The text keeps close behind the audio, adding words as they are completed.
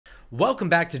Welcome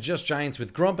back to Just Giants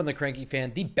with Grump and the Cranky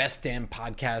Fan, the best damn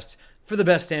podcast for the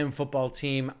best damn football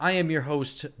team. I am your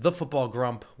host, the Football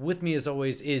Grump. With me, as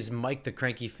always, is Mike the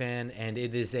Cranky Fan, and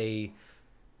it is a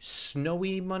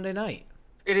snowy Monday night.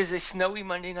 It is a snowy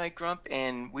Monday night, Grump,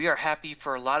 and we are happy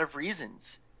for a lot of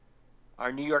reasons.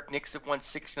 Our New York Knicks have won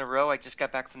 6 in a row. I just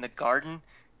got back from the Garden.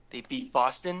 They beat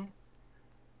Boston.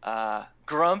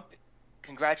 Grump,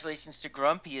 congratulations to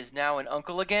Grump. He is now an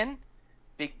uncle again.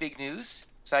 Big news.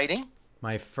 Exciting.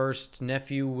 My first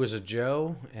nephew was a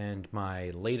Joe, and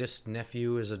my latest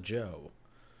nephew is a Joe.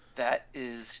 That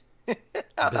is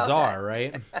bizarre,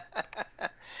 right?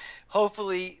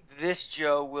 Hopefully, this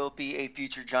Joe will be a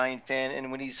future Giant fan,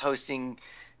 and when he's hosting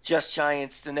Just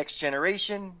Giants The Next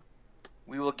Generation,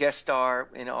 we will guest star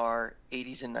in our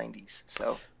 80s and 90s.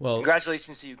 So,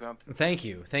 congratulations to you, Grump. Thank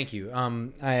you.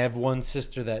 I have one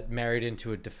sister that married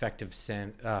into a defective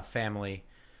family.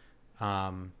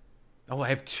 I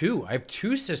have two. I have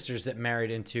two sisters that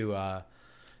married into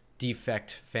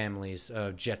defect families,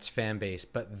 Jets fan base.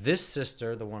 But this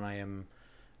sister, the one I am,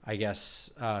 I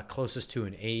guess, closest to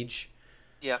in age,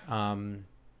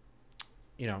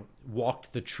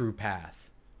 walked the true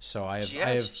path. So I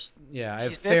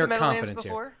have fair confidence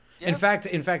here. Yeah. In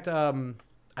fact,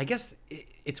 I guess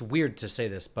it's weird to say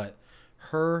this, but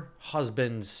her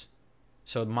husband's,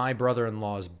 so my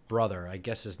brother-in-law's brother, I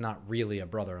guess is not really a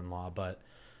brother-in-law, but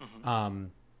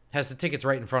has the tickets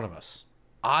right in front of us.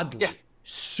 Oddly,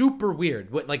 super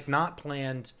weird. Like not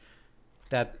planned.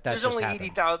 There's just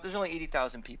happened. There's only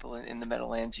 80,000 people in the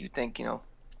Meadowlands. You think,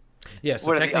 Yeah.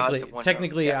 So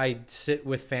technically, I sit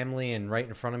with family, and right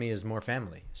in front of me is more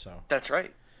family. So that's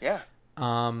right. Yeah.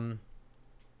 And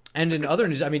in other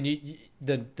news, I mean,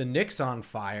 the Knicks on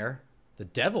fire. The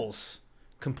Devils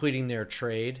completing their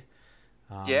trade.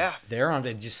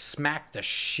 They just smacked the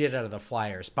shit out of the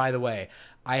Flyers. By the way,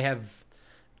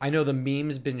 I know the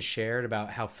meme's been shared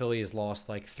about how Philly has lost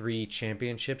like 3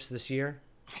 championships this year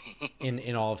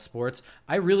in all of sports.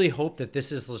 I really hope that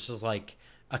this is just like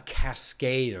a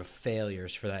cascade of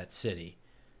failures for that city.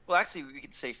 Well, actually, we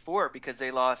could say 4 because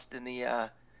they lost in the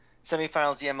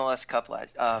semifinals, the MLS Cup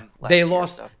last year. They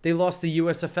lost the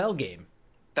USFL game.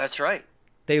 That's right.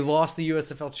 They lost the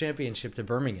USFL championship to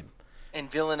Birmingham. And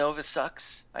Villanova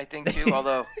sucks, I think, too.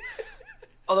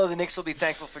 Although the Knicks will be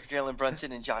thankful for Jalen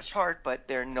Brunson and Josh Hart, but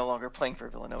they're no longer playing for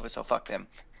Villanova, so fuck them.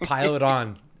 Pile it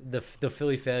on. The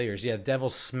Philly failures. Yeah,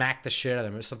 Devils smacked the shit out of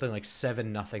them. It was something like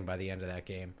 7-0 by the end of that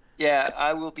game. Yeah,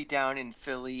 I will be down in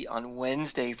Philly on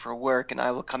Wednesday for work, and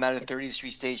I will come out of 30th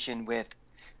Street Station with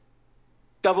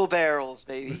double barrels,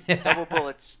 baby. Double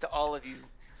bullets to all of you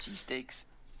cheesesteaks.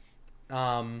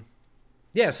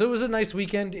 Yeah, so it was a nice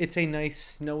weekend. It's a nice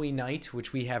snowy night,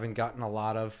 which we haven't gotten a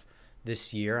lot of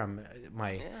this year. I'm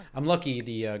lucky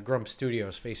the Grump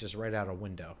Studios faces right out a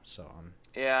window. So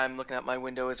yeah, I'm looking out my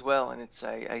window as well, and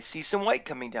I see some white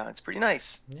coming down. It's pretty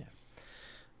nice. Yeah.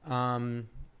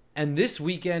 And this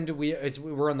weekend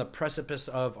we're on the precipice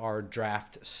of our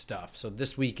draft stuff. So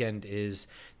this weekend is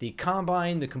the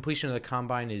combine. The completion of the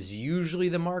combine is usually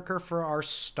the marker for our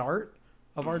start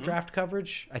of our draft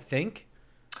coverage, I think.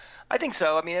 I think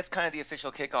so. I mean, it's kind of the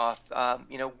official kickoff.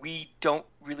 We don't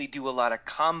really do a lot of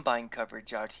combine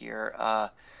coverage out here.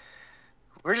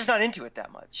 We're just not into it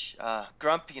that much.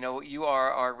 Grump, you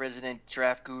are our resident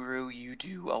draft guru. You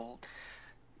do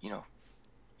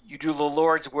the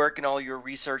Lord's work and all your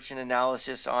research and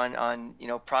analysis on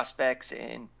prospects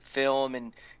and film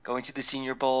and going to the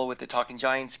Senior Bowl with the Talking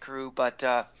Giants crew. But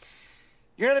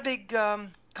you're not a big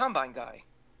combine guy.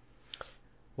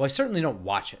 Well, I certainly don't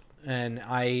watch it. And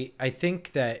I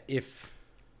think that if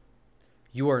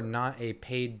you are not a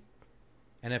paid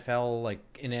NFL, like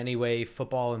in any way,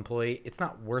 football employee, it's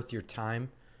not worth your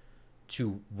time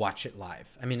to watch it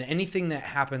live. I mean, anything that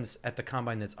happens at the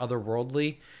combine that's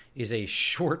otherworldly is a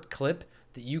short clip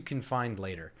that you can find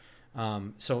later.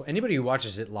 So anybody who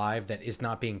watches it live that is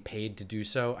not being paid to do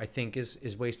so, I think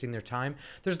is wasting their time.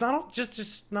 There's not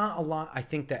just not a lot, I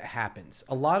think, that happens.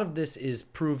 A lot of this is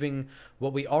proving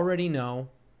what we already know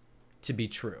to be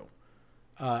true.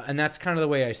 And that's kind of the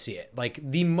way I see it. Like,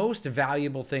 the most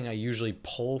valuable thing I usually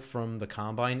pull from the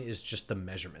combine is just the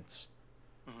measurements.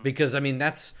 Because, I mean,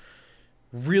 that's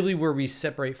really where we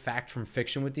separate fact from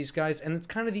fiction with these guys. And it's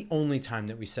kind of the only time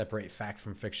that we separate fact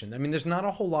from fiction. I mean, there's not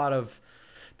a whole lot of...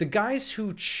 The guys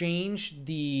who change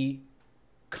the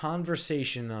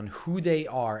conversation on who they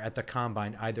are at the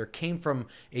combine either came from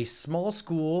a small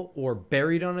school or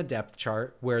buried on a depth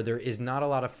chart where there is not a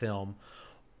lot of film,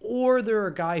 or they're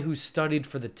a guy who studied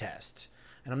for the test.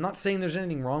 And I'm not saying there's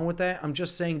anything wrong with that. I'm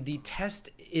just saying the test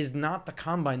is not the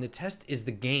combine. The test is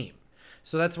the game.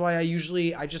 So that's why I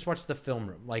just watch the film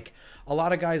room. Like a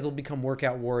lot of guys will become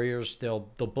workout warriors. They'll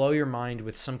blow your mind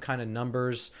with some kind of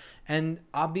numbers. And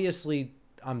obviously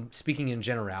I'm speaking in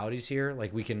generalities here.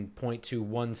 Like we can point to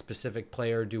one specific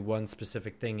player do one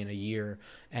specific thing in a year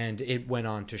and it went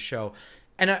on to show.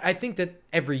 And I think that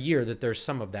every year that there's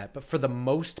some of that, but for the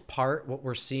most part, what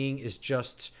we're seeing is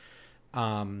just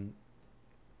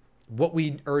what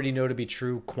we already know to be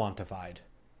true quantified.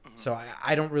 So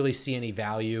I don't really see any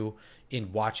value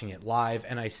in watching it live,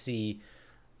 and I see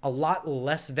a lot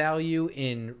less value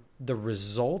in the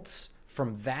results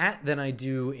from that than I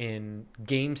do in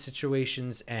game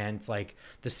situations and like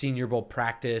the Senior Bowl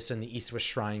practice and the East-West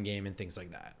Shrine game and things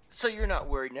like that. So you're not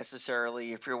worried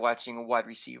necessarily if you're watching a wide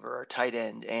receiver or a tight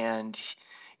end, and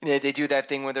they do that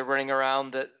thing where they're running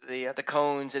around the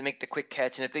cones and make the quick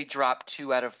catch, and if they drop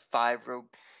 2 out of 5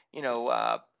 you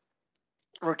know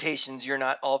rotations, you're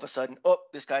not all of a sudden, oh,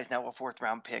 this guy's now a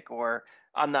 4th-round pick, or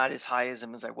I'm not as high as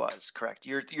him as I was. Correct.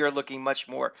 You're looking much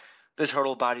more the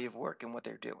total body of work and what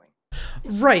they're doing.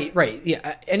 Right.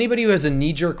 Yeah. Anybody who has a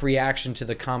knee-jerk reaction to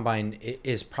the combine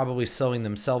is probably selling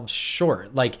themselves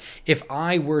short. Like, if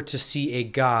I were to see a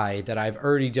guy that I've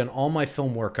already done all my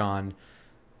film work on,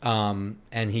 and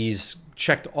he's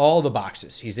checked all the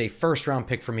boxes, he's a first-round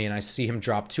pick for me, and I see him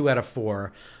drop 2 out of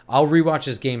 4, I'll rewatch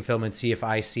his game film and see if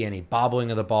I see any bobbling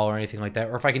of the ball or anything like that,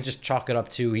 or if I can just chalk it up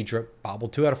to he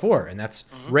bobbled 2 out of 4, and that's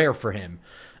rare for him.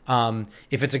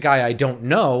 If it's a guy I don't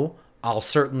know, I'll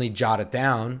certainly jot it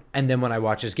down, and then when I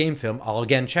watch his game film, I'll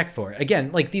again check for it.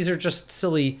 Again, like these are just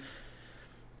silly.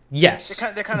 Yes,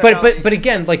 they're kind of but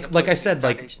again, like I said,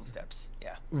 like steps.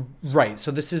 Yeah. Right. So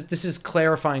this is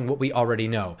clarifying what we already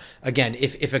know. Again,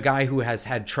 if a guy who has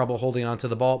had trouble holding onto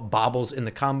the ball bobbles in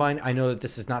the combine, I know that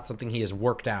this is not something he has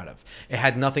worked out of. It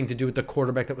had nothing to do with the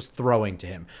quarterback that was throwing to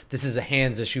him. This is a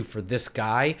hands issue for this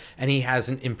guy, and he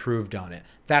hasn't improved on it.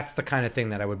 That's the kind of thing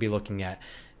that I would be looking at.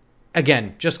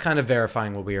 Again, just kind of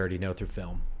verifying what we already know through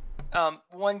film.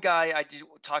 One guy I did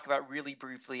talk about really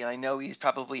briefly, and I know he's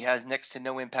probably has next to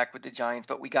no impact with the Giants,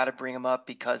 but we got to bring him up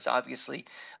because obviously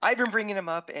I've been bringing him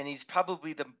up, and he's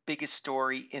probably the biggest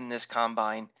story in this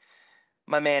combine.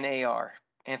 My man AR,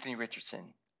 Anthony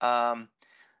Richardson.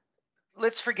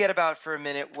 Let's forget about for a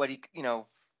minute what he,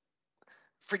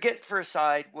 forget for a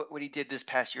side what he did this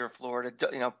past year at Florida.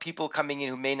 People coming in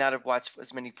who may not have watched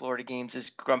as many Florida games as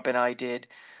Grump and I did,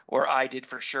 or I did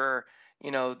for sure.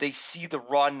 They see the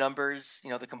raw numbers.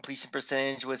 The completion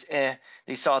percentage was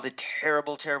They saw the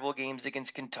terrible, terrible games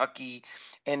against Kentucky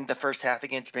and the first half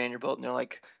against Vanderbilt, and they're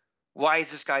like, why is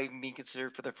this guy being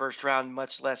considered for the first round,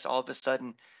 much less all of a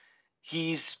sudden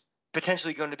he's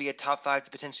potentially going to be a top 5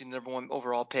 to potentially number 1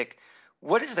 overall pick?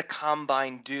 What does the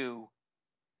combine do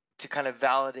to kind of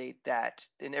validate that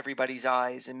in everybody's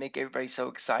eyes and make everybody so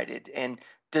excited? And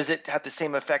does it have the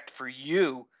same effect for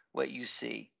you, what you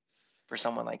see for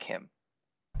someone like him?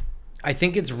 I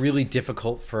think it's really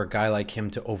difficult for a guy like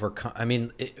him to overcome. I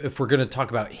mean, if we're going to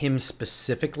talk about him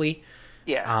specifically,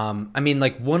 yeah.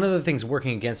 like one of the things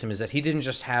working against him is that he didn't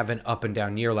just have an up and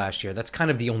down year last year. That's kind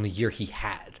of the only year he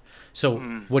had. So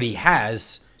what he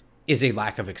has is a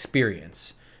lack of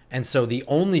experience. And so the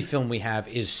only film we have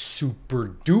is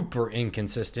super duper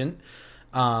inconsistent.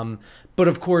 But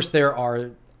of course there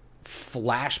are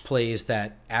flash plays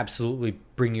that absolutely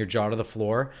bring your jaw to the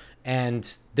floor.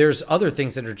 And there's other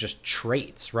things that are just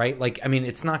traits, right? Like, I mean,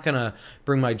 it's not going to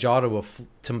bring my jaw to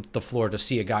the floor to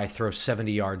see a guy throw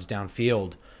 70 yards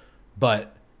downfield,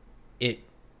 but it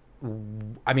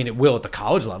will at the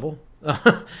college level.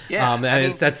 Yeah.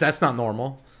 That's not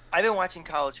normal. I've been watching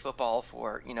college football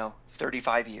for,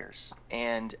 35 years,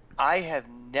 and I have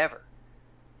never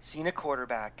seen a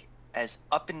quarterback as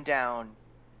up and down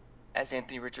as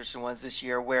Anthony Richardson was this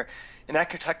year, where in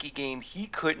that Kentucky game, he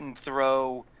couldn't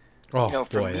throw from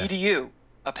me to you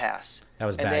a pass. That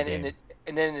was bad game.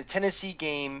 And then in the Tennessee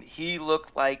game, he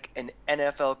looked like an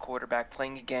NFL quarterback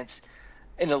playing against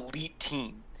an elite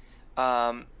team.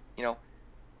 Putting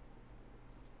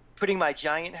my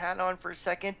Giant hat on for a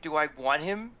second, do I want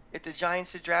him if the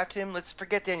Giants to draft him? Let's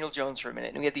forget Daniel Jones for a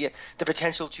minute. And we have the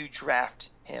potential to draft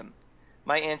him.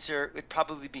 My answer would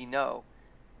probably be no.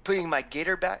 Putting my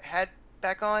Gator hat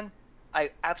back on, I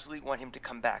absolutely want him to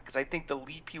come back because I think the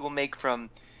leap he will make from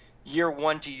year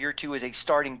 1 to year 2 as a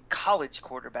starting college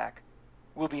quarterback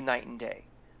will be night and day.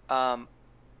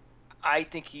 I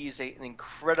think he's an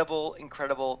incredible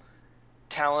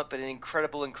talent, but an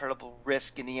incredible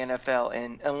risk in the NFL.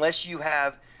 And unless you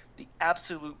have the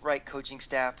absolute right coaching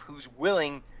staff who's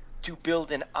willing to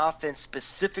build an offense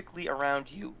specifically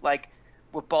around you, like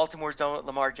what Baltimore's done with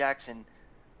Lamar Jackson,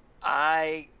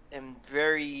 I am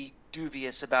very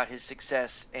dubious about his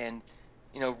success and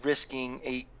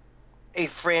risking a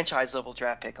franchise level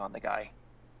draft pick on the guy.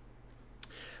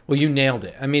 Well, you nailed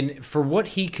it. I mean, for what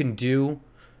he can do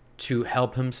to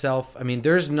help himself, I mean,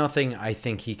 there's nothing I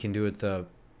think he can do at the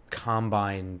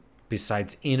combine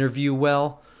besides interview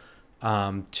well,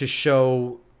 to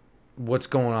show what's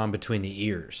going on between the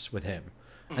ears with him.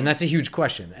 And that's a huge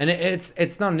question. And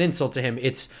it's not an insult to him.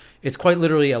 It's quite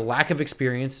literally a lack of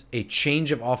experience, a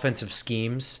change of offensive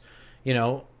schemes,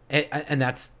 and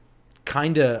that's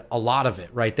kind of a lot of it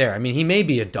right there. I mean, he may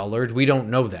be a dullard. We don't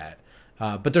know that.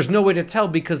 But there's no way to tell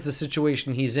because the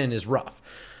situation he's in is rough.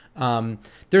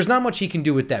 There's not much he can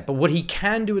do with that. But what he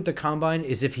can do at the combine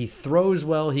is if he throws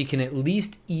well, he can at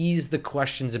least ease the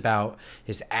questions about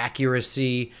his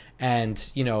accuracy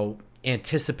and,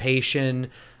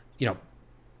 anticipation,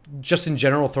 just in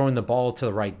general, throwing the ball to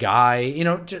the right guy,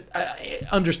 just,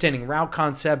 understanding route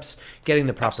concepts, getting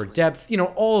the proper depth,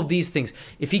 all of these things.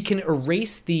 If he can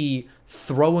erase the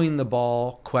throwing the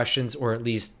ball questions, or at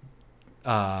least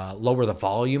lower the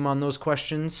volume on those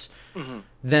questions,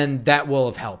 then that will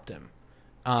have helped him.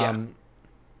 Yeah.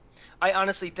 I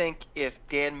honestly think if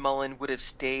Dan Mullen would have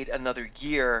stayed another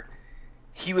year,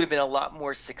 he would have been a lot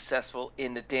more successful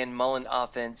in the Dan Mullen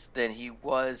offense than he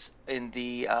was in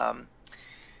the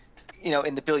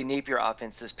in the Billy Napier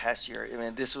offense this past year. I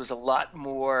mean, this was a lot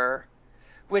more,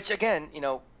 which again,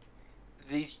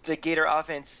 the Gator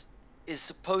offense is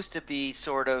supposed to be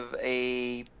sort of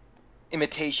a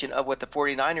imitation of what the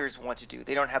 49ers want to do.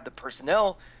 They don't have the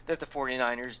personnel that the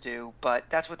 49ers do, but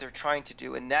that's what they're trying to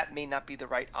do, and that may not be the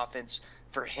right offense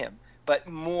for him. But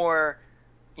more,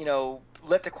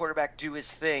 let the quarterback do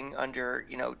his thing under,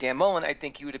 Dan Mullen, I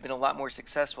think he would have been a lot more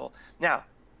successful. Now,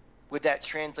 would that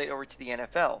translate over to the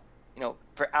NFL?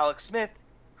 For Alex Smith,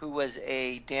 who was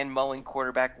a Dan Mullen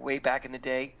quarterback way back in the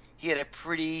day, he had a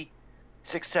pretty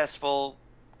successful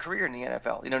career in the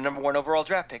NFL. Number 1 overall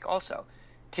draft pick also.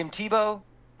 Tim Tebow,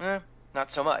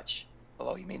 not so much,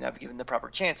 although he may not have given the proper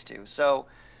chance to. So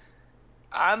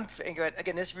I'm thinking,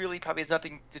 again, this really probably has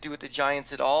nothing to do with the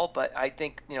Giants at all, but I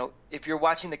think, if you're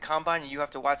watching the combine and you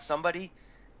have to watch somebody,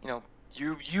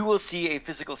 you will see a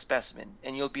physical specimen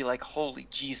and you'll be like, holy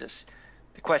Jesus.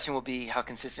 The question will be, how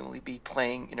consistent will he be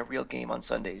playing in a real game on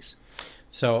Sundays?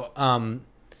 So,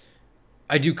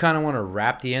 I do kind of want to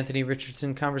wrap the Anthony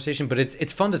Richardson conversation, but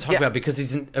it's fun to talk about because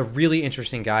he's a really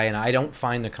interesting guy, and I don't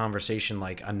find the conversation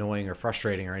like annoying or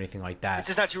frustrating or anything like that. It's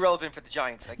just not too relevant for the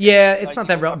Giants. Yeah, it's not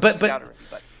that relevant,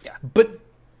 but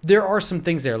there are some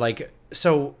things there. Like,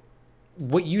 so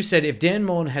what you said, if Dan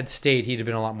Mullen had stayed, he'd have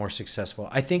been a lot more successful.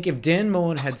 I think if Dan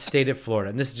Mullen had stayed at Florida,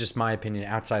 and this is just my opinion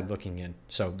outside looking in,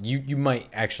 so you might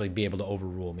actually be able to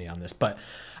overrule me on this, but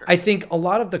sure. I think a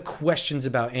lot of the questions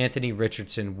about Anthony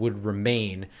Richardson would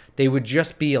remain. They would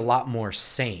just be a lot more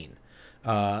sane.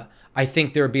 I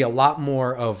think there would be a lot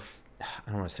more of, I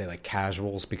don't want to say like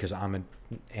casuals because I'm an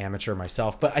amateur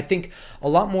myself, but I think a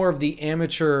lot more of the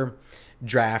amateur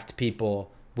draft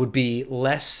people would be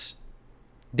less...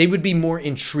 They would be more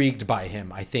intrigued by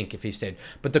him, I think, if he stayed.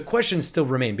 But the questions still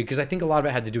remain because I think a lot of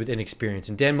it had to do with inexperience.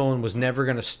 And Dan Mullen was never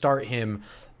going to start him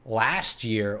last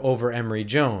year over Emory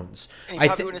Jones. And he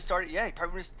probably wouldn't have started. Yeah, he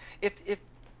probably would have. If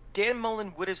Dan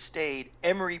Mullen would have stayed,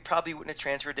 Emory probably wouldn't have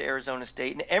transferred to Arizona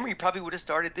State, and Emory probably would have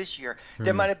started this year.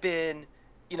 There might have been,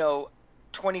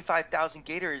 25,000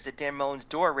 Gators at Dan Mullen's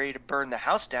door ready to burn the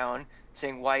house down,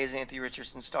 saying, "Why is Anthony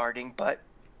Richardson starting?" But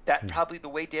that probably the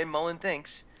way Dan Mullen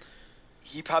thinks.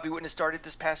 He probably wouldn't have started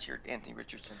this past year, Anthony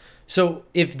Richardson. So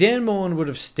if Dan Mullen would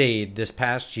have stayed this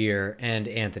past year and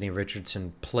Anthony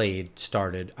Richardson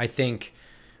started, I think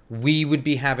we would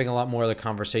be having a lot more of the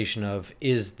conversation of,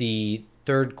 is the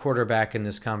third quarterback in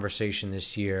this conversation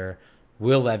this year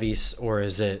Will Levis or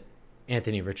is it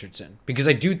Anthony Richardson? Because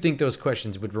I do think those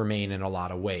questions would remain in a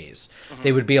lot of ways.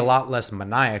 They would be a lot less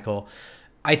maniacal.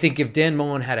 I think if Dan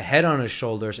Mullen had a head on his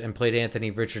shoulders and played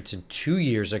Anthony Richardson 2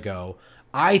 years ago,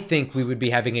 I think we would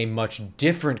be having a much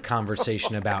different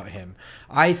conversation about him.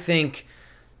 I think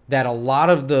that a lot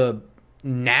of the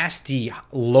nasty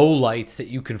lowlights that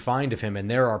you can find of him,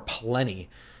 and there are plenty,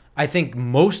 I think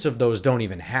most of those don't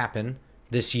even happen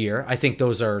this year. I think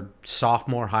those are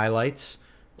sophomore highlights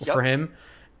for him.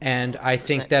 And I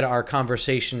think that our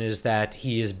conversation is that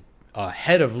he is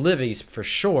ahead of Levis for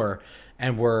sure.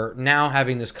 And we're now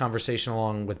having this conversation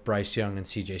along with Bryce Young and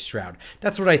C.J. Stroud.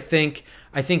 That's what I think.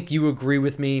 I think you agree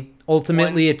with me.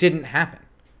 Ultimately, it didn't happen.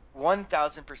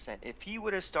 1,000%. If he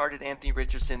would have started Anthony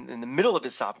Richardson in the middle of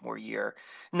his sophomore year,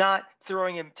 not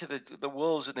throwing him to the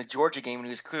Wolves in the Georgia game when he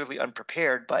was clearly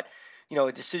unprepared, but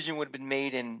a decision would have been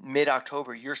made in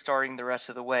mid-October. You're starting the rest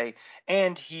of the way.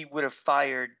 And he would have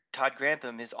fired Todd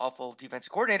Grantham, his awful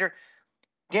defensive coordinator.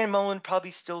 Dan Mullen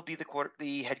probably still be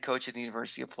the head coach at the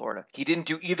University of Florida. He didn't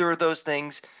do either of those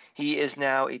things. He is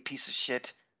now a piece of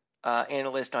shit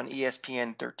analyst on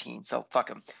ESPN 13. So fuck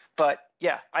him. But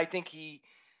yeah, I think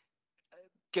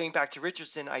getting back to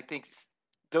Richardson, I think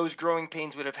those growing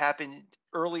pains would have happened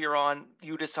earlier on.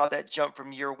 You would have saw that jump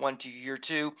from year 1 to year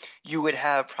 2. You would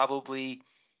have probably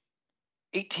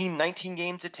 18, 19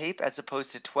 games of tape as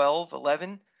opposed to 12, 11.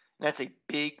 And that's a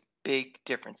big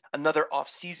difference. Another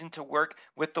offseason to work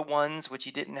with the ones, which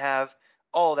he didn't have.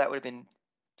 All that would have been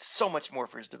so much more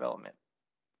for his development.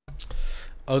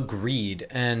 Agreed.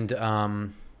 And there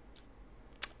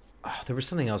was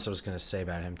something else I was going to say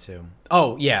about him too.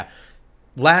 Oh, yeah.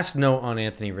 Last note on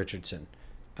Anthony Richardson.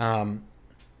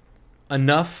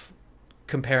 Enough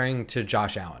comparing to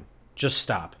Josh Allen. Just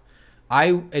stop.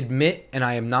 I admit, and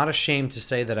I am not ashamed to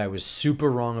say that I was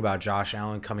super wrong about Josh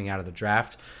Allen coming out of the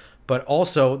draft. But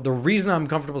also, the reason I'm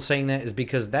comfortable saying that is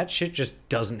because that shit just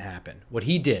doesn't happen. What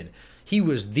he did, he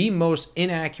was the most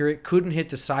inaccurate, couldn't hit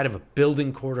the side of a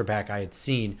building quarterback I had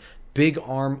seen, big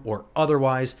arm or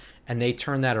otherwise, and they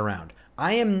turned that around.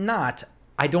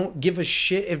 I don't give a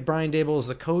shit if Brian Daboll is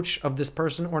the coach of this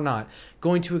person or not,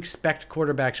 going to expect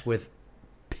quarterbacks with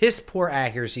piss poor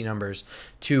accuracy numbers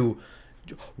to...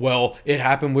 Well, it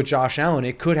happened with Josh Allen.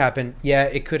 It could happen. Yeah,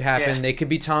 it could happen. Yeah. They could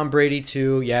be Tom Brady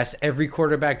too. Yes, every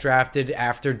quarterback drafted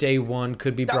after day 1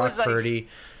 could be Brock Purdy.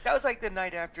 That was like the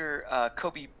night after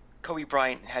Kobe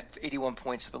Bryant had 81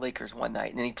 points for the Lakers one night,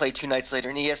 and then he played 2 nights later,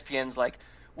 and ESPN's like,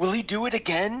 will he do it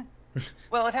again?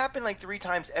 Well, it happened like 3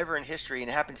 times ever in history, and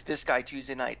it happened to this guy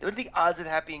Tuesday night. The odds of it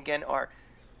happening again are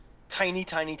tiny,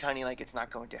 like it's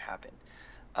not going to happen.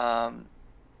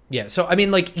 Yeah, so I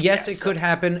mean, like, yes, it could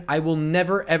happen. I will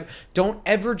never ever. Don't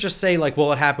ever just say like, "Well,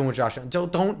 it happened with Josh."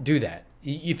 Don't do that.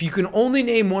 If you can only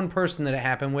name one person that it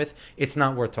happened with, it's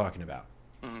not worth talking about.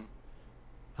 Mm-hmm.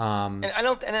 And I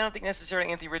don't think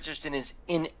necessarily Anthony Richardson is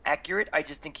inaccurate. I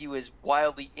just think he was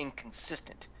wildly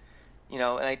inconsistent. And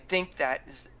I think that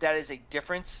is a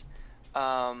difference,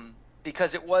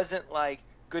 because it wasn't like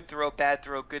good throw, bad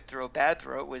throw, good throw, bad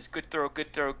throw. It was good throw,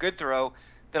 good throw, good throw.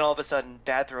 Then all of a sudden,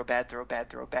 bad throw, bad throw, bad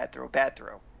throw, bad throw, bad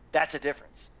throw. That's a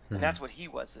difference. Mm-hmm. And that's what he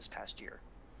was this past year.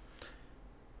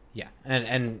 Yeah.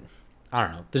 And I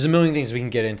don't know. There's a million things we can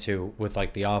get into with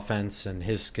like the offense and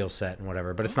his skill set and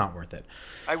whatever, but it's not worth it.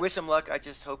 I wish him luck. I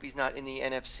just hope he's not in the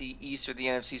NFC East or the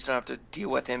NFC, so I don't have to deal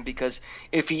with him, because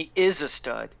if he is a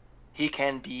stud, he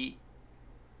can be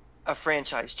a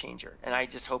franchise changer. And I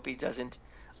just hope he doesn't.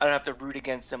 I don't have to root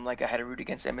against him like I had to root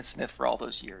against Emmitt Smith for all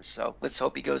those years. So let's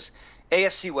hope he goes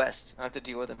AFC West. I don't have to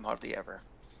deal with him hardly ever.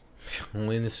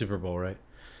 Only in the Super Bowl, right?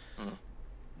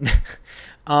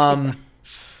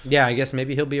 Yeah, I guess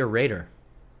maybe he'll be a Raider.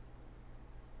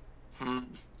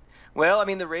 Well, I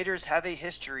mean, the Raiders have a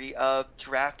history of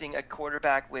drafting a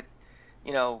quarterback with,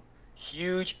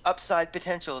 huge upside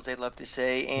potential, as they love to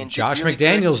say. And Josh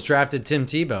McDaniels drafted Tim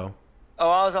Tebow.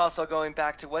 Oh, I was also going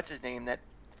back to what's his name, that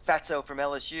Fatso from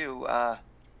LSU,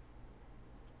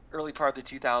 early part of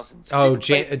the 2000s. Oh,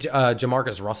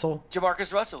 Jamarcus Russell?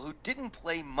 Jamarcus Russell, who didn't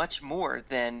play much more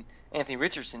than Anthony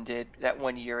Richardson did that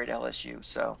one year at LSU.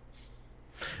 So,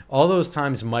 all those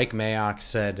times Mike Mayock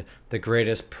said the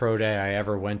greatest pro day I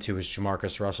ever went to was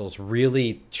Jamarcus Russell's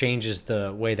really changes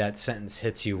the way that sentence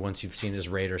hits you once you've seen his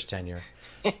Raiders tenure.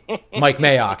 Mike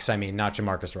Mayock's, I mean, not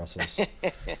Jamarcus Russell's.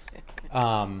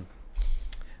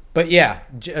 But yeah,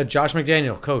 Josh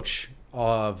McDaniel, coach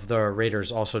of the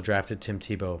Raiders, also drafted Tim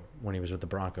Tebow when he was with the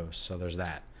Broncos. So there's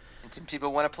that. And Tim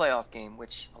Tebow won a playoff game,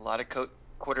 which a lot of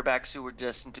quarterbacks who were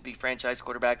destined to be franchise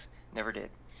quarterbacks never did.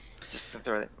 Just to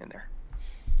throw that in there.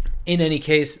 In any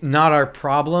case, not our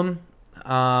problem.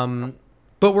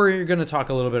 But we're going to talk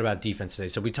a little bit about defense today.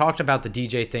 So we talked about the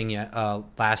DJ thing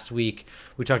last week.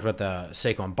 We talked about the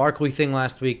Saquon Barkley thing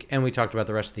last week. And we talked about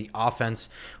the rest of the offense,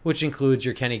 which includes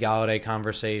your Kenny Galladay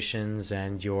conversations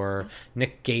and your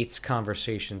Nick Gates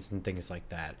conversations and things like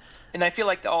that. And I feel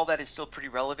like all that is still pretty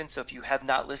relevant. So if you have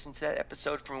not listened to that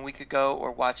episode from a week ago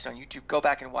or watched it on YouTube, go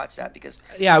back and watch that, because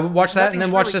watch that and then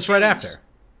watch this right after.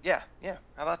 Yeah. How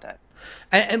about that?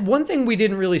 And one thing we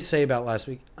didn't really say about last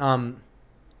week,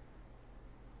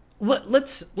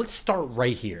 let's start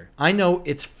right here. I know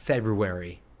it's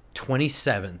February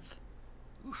 27th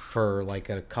for like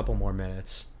a couple more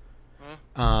minutes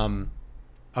of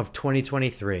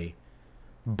 2023.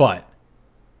 But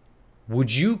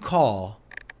would you call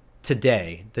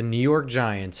today the New York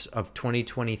Giants of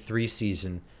 2023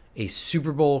 season a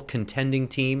Super Bowl contending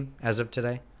team as of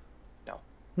today?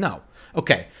 No.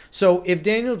 Okay. So if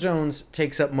Daniel Jones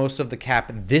takes up most of the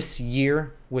cap this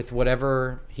year with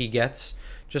whatever he gets,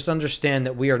 Just understand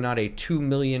that we are not a $2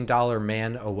 million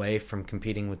man away from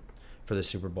competing for the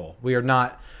Super Bowl. We are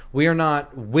not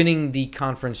winning the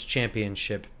conference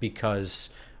championship because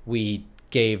we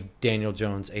gave Daniel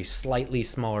Jones a slightly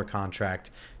smaller contract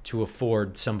to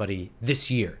afford somebody this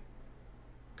year.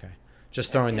 Okay.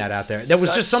 Just throwing that out there. That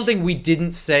was just something we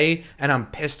didn't say, and I'm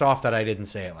pissed off that I didn't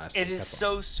say it last week. It is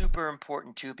so super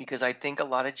important too, because I think a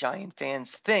lot of Giant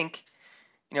fans think,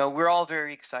 we're all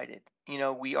very excited.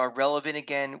 We are relevant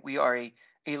again. We are a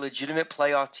legitimate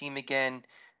playoff team again.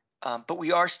 But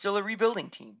we are still a rebuilding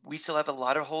team. We still have a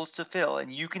lot of holes to fill.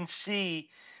 And you can see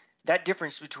that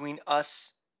difference between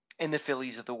us and the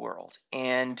Phillies of the world.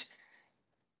 And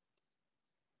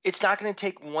it's not going to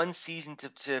take one season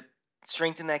to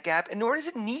strengthen that gap. And nor does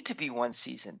it need to be one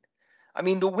season. I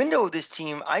mean, the window of this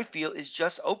team, I feel, is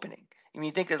just opening. I mean,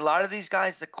 you think a lot of these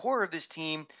guys, the core of this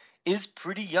team is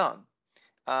pretty young.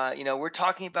 We're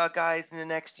talking about guys in the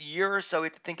next year or so we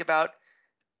have to think about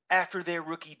after their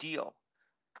rookie deal,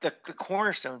 the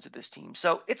cornerstones of this team.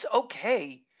 So it's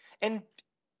okay. And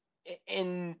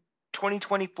in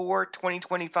 2024,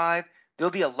 2025, there'll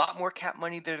be a lot more cap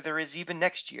money than there is even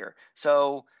next year.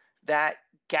 So that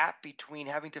gap between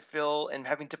having to fill and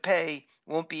having to pay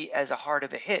won't be as hard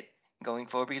of a hit going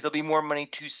forward because there'll be more money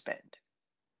to spend.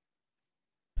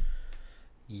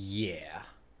 Yeah.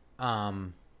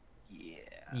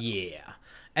 Yeah.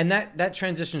 And that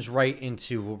transitions right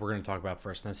into what we're going to talk about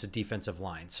first, and that's the defensive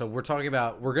line. So we're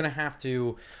going to have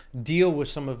to deal with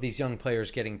some of these young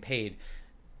players getting paid.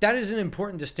 That is an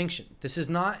important distinction. This is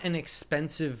not an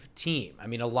expensive team. I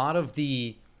mean, a lot of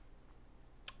the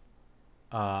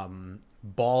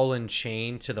ball and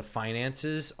chain to the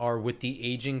finances are with the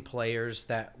aging players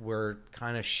that we're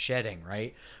kind of shedding,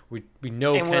 right? We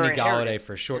know Kenny Galladay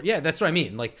for sure. Yeah, that's what I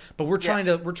mean. But we're trying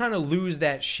to lose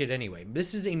that shit anyway.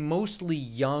 This is a mostly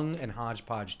young and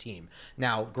hodgepodge team.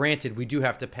 Now, granted, we do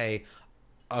have to pay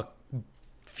a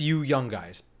few young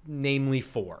guys, namely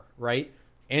 4, right?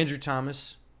 Andrew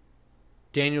Thomas,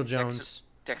 Daniel Jones,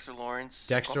 Dexter Lawrence,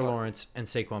 and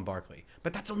Saquon Barkley.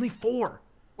 But that's only 4.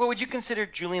 Well, would you consider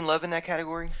Julian Love in that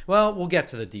category? Well, we'll get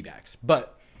to the D-backs.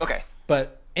 Okay.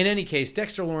 But in any case,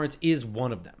 Dexter Lawrence is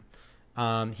one of them.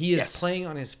 He is playing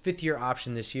on his 5th-year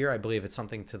option this year. I believe it's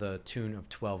something to the tune of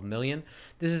 $12 million.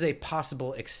 This is a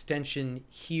possible extension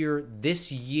here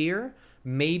this year,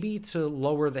 maybe to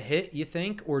lower the hit, you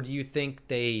think? Or do you think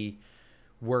they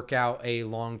work out a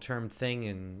long-term thing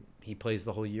and he plays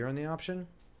the whole year on the option?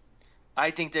 I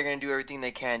think they're going to do everything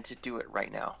they can to do it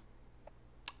right now.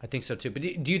 I think so too. But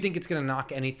do you think it's going to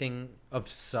knock anything of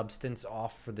substance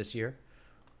off for this year?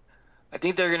 I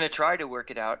think they're going to try to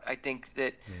work it out. I think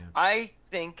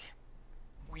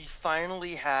we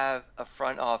finally have a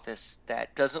front office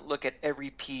that doesn't look at every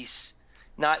piece,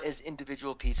 not as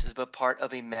individual pieces, but part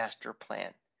of a master plan.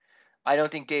 I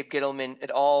don't think Dave Gettleman at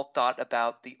all thought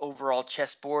about the overall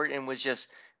chessboard and was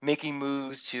just making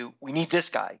moves to, we need this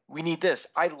guy. We need this.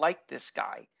 I like this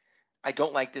guy. I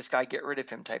don't like this guy, get rid of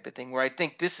him type of thing, where I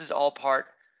think this is all part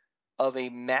of a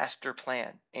master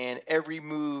plan, and every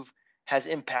move has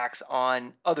impacts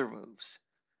on other moves.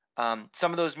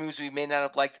 Some of those moves we may not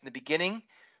have liked in the beginning,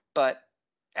 but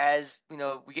as we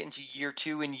get into year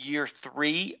 2 and year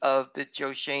 3 of the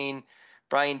Joe Shane,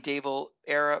 Brian Dable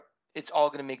era, it's all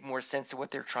going to make more sense to what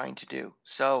they're trying to do.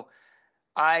 So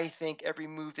I think every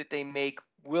move that they make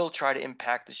will try to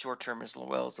impact the short term as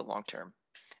well as the long term.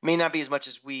 It may not be as much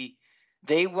as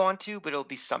they want to, but it'll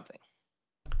be something.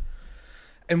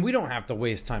 And we don't have to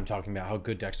waste time talking about how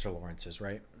good Dexter Lawrence is,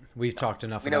 right? We've talked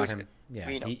enough about him. Good.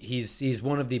 Yeah, he's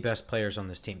one of the best players on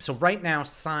this team. So right now,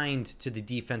 signed to the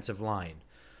defensive line,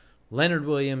 Leonard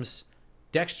Williams,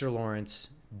 Dexter Lawrence,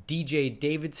 DJ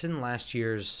Davidson, last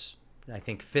year's, I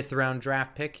think, 5th-round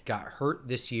draft pick, got hurt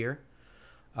this year.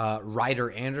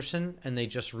 Ryder Anderson, and they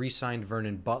just re-signed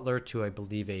Vernon Butler to, I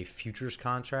believe, a futures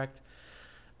contract.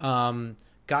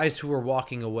 Guys who are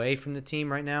walking away from the team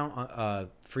right now,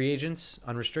 free agents,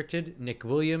 unrestricted, Nick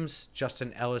Williams,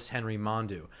 Justin Ellis, Henry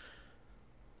Mondu.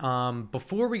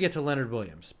 Before we get to Leonard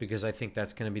Williams, because I think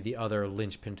that's going to be the other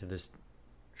linchpin to this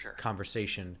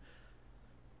conversation,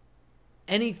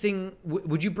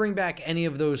 would you bring back any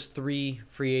of those 3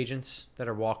 free agents that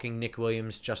are walking, Nick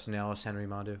Williams, Justin Ellis, Henry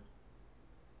Mondu?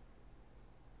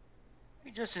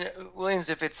 Justin Williams,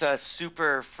 if it's a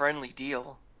super friendly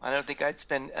deal. I don't think I'd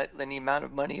spend any amount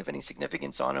of money of any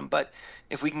significance on him, but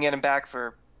if we can get him back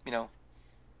for, kind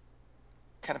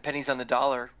of pennies on the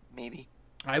dollar, maybe.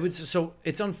 I would say, so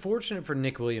it's unfortunate for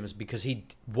Nick Williams because he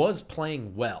was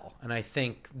playing well, and I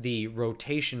think the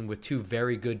rotation with 2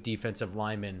 very good defensive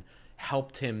linemen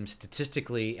helped him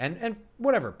statistically and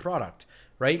whatever product,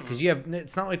 right? Because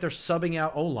it's not like they're subbing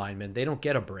out O linemen; they don't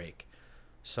get a break.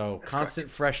 So That's constant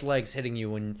correct. fresh legs hitting you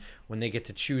when they get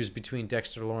to choose between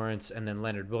Dexter Lawrence and then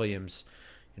Leonard Williams.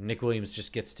 Nick Williams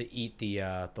just gets to eat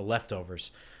the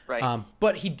leftovers. Right.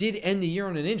 But he did end the year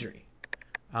on an injury.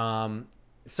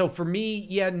 So for me,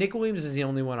 yeah, Nick Williams is the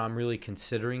only one I'm really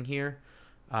considering here.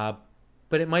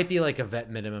 But it might be like a vet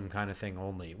minimum kind of thing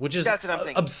only, which is That's what I'm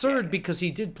thinking. absurd Yeah. because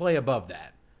he did play above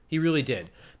that. He really did.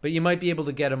 But you might be able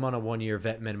to get him on a 1-year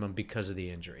vet minimum because of the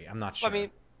injury. I'm not sure. Well, I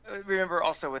mean, remember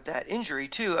also with that injury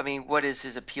too. I mean, what is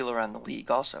his appeal around the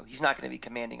league? Also, he's not going to be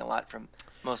commanding a lot from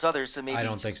most others. So maybe I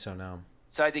don't think so, no.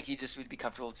 So I think he just would be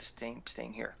comfortable just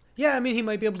staying here. Yeah, I mean, he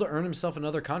might be able to earn himself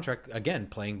another contract, again,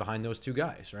 playing behind those two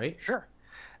guys, right? Sure.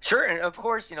 Sure. And of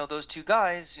course, those two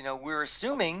guys, we're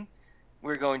assuming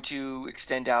we're going to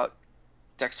extend out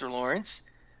Dexter Lawrence.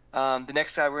 The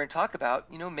next guy we're going to talk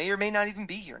about, may or may not even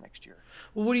be here next year.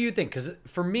 Well, what do you think? Because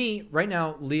for me, right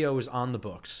now, Leo is on the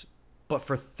books, but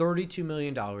for $32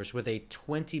 million with a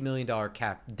 $20 million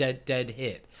cap, dead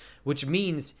hit, which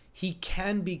means he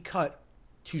can be cut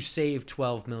to save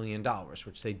 $12 million,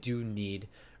 which they do need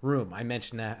room. I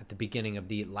mentioned that at the beginning of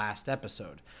the last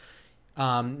episode.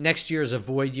 Next year is a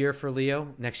void year for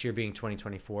Leo, next year being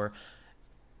 2024.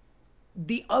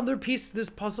 The other piece of this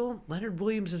puzzle, Leonard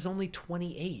Williams is only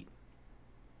 28.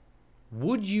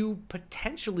 Would you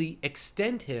potentially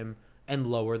extend him and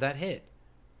lower that hit?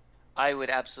 I would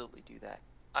absolutely do that.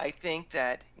 I think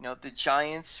that, the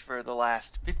Giants for the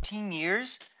last 15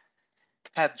 years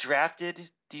have drafted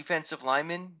defensive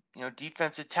linemen,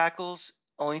 defensive tackles,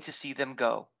 only to see them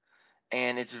go.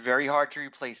 And it's very hard to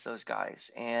replace those guys.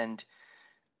 And,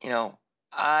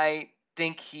 I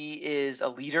think he is a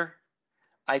leader.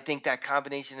 I think that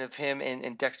combination of him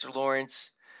and Dexter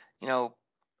Lawrence,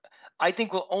 I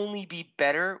think will only be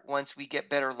better once we get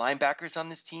better linebackers on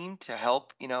this team to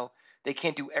help. They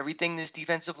can't do everything, this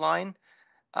defensive line.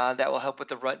 That will help with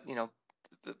the run,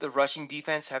 the rushing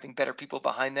defense, having better people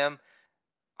behind them.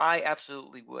 I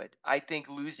absolutely would. I think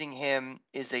losing him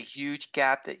is a huge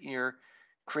gap that you're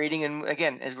creating. And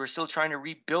again, as we're still trying to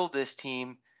rebuild this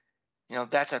team,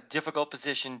 that's a difficult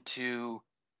position to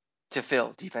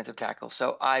fill, defensive tackle.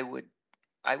 So I would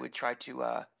try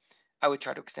to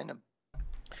extend him.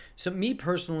 So me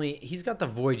personally, he's got the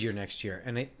void year next year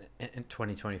and in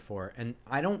 2024, and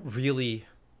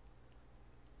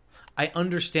I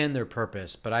understand their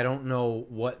purpose, but I don't know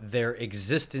what their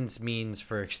existence means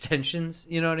for extensions.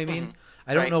 You know what I mean? Mm-hmm.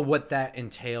 I don't Right. know what that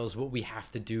entails, what we have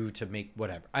to do to make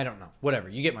whatever. I don't know. Whatever.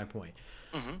 You get my point.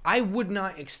 Mm-hmm. I would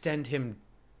not extend him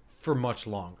for much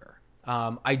longer.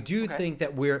 I do Okay. think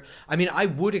that I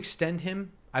would extend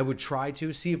him. I would try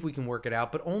to see if we can work it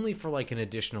out, but only for like an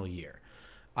additional year.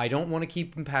 I don't want to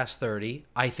keep him past 30.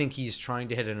 I think he's trying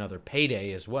to hit another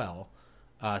payday as well.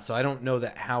 So I don't know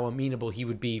that how amenable he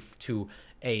would be to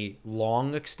a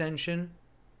long extension.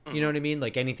 You know what I mean?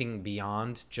 Like anything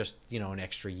beyond just, an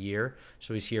extra year.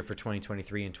 So he's here for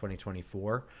 2023 and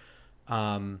 2024.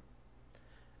 And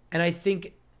I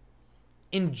think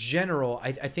in general,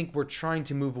 I think we're trying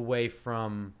to move away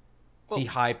from the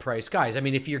high price guys. I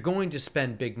mean, if you're going to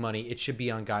spend big money, it should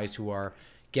be on guys who are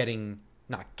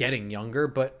not getting younger,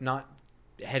 but not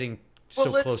heading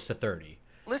close to 30.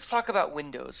 Let's talk about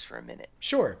windows for a minute.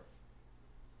 Sure.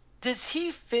 Does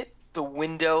he fit the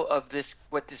window of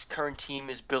what this current team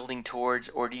is building towards,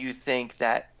 or do you think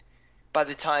that by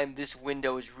the time this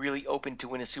window is really open to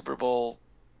win a Super Bowl,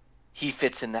 he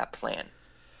fits in that plan?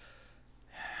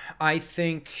 I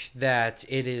think that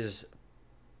it is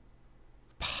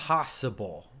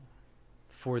possible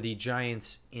for the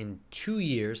Giants in 2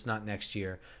 years, not next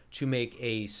year, to make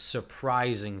a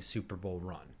surprising Super Bowl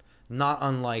run, not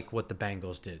unlike what the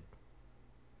Bengals did.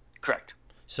 Correct.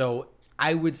 So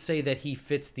I would say that he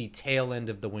fits the tail end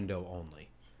of the window only.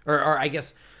 Or I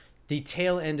guess the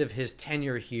tail end of his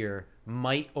tenure here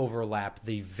might overlap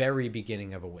the very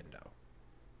beginning of a window.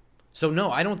 So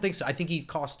no, I don't think so. I think he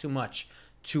costs too much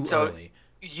too early.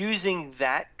 Using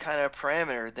that kind of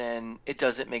parameter, then it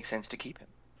doesn't make sense to keep him.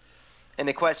 And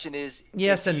the question is,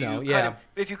 yes and no, yeah.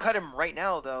 If you cut him right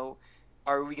now, though,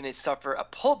 are we going to suffer a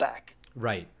pullback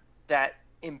Right. that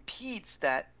impedes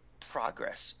that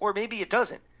progress? Or maybe it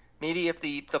doesn't. Maybe if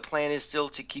the plan is still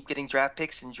to keep getting draft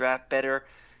picks and draft better,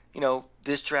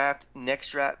 this draft,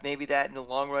 next draft, maybe that in the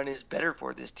long run is better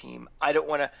for this team. I don't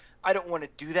want to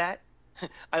do that.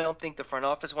 I don't think the front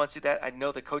office wants to do that. I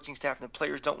know the coaching staff and the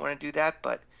players don't want to do that,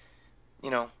 but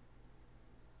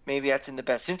maybe that's in the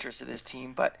best interest of this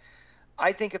team. But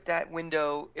I think if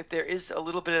there is a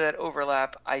little bit of that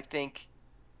overlap, I think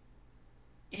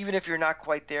even if you're not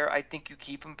quite there, I think you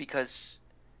keep him because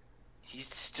he's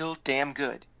still damn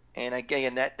good. And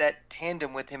again, that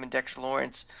tandem with him and Dexter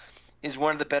Lawrence is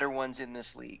one of the better ones in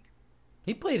this league.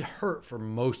 He played hurt for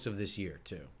most of this year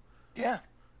too. Yeah.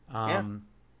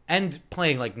 And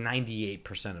playing like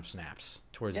 98% of snaps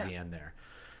towards the end there.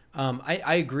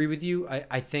 I agree with you.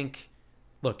 I think,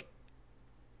 look,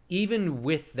 even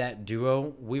with that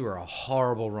duo, we were a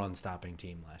horrible run-stopping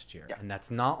team last year. Yeah. And that's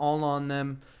not all on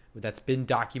them. That's been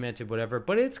documented, whatever.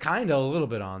 But it's kind of a little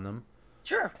bit on them.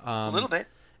 Sure, a little bit.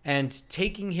 And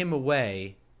taking him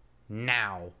away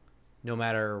now, no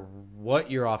matter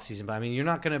what your offseason, but I mean, you're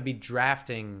not going to be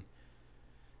drafting.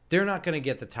 They're not going to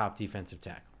get the top defensive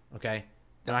tackle, okay?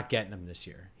 They're not getting him this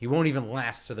year. He won't even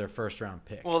last to their first-round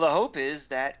pick. Well, the hope is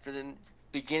that for the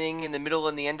beginning, in the middle,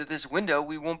 and the end of this window,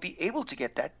 we won't be able to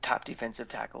get that top defensive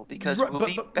tackle because we'll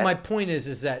be better. My point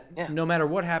is that no matter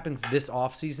what happens this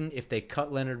offseason, if they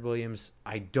cut Leonard Williams,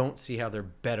 I don't see how they're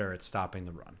better at stopping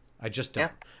the run. I just don't.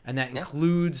 Yeah. And that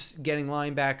includes getting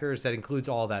linebackers. That includes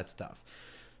all that stuff.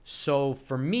 So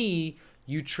for me,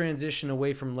 you transition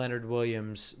away from Leonard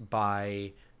Williams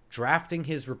by drafting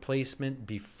his replacement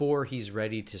before he's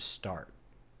ready to start,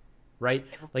 right?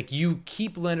 Like you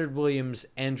keep Leonard Williams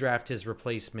and draft his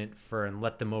replacement and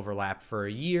let them overlap for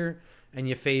a year, and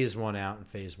you phase one out and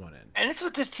phase one in. And it's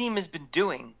what this team has been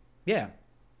doing. Yeah.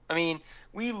 I mean,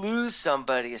 we lose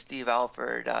somebody, a Steve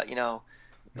Alford,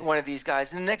 one of these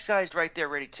guys, and the next guy's right there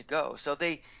ready to go. So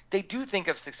they do think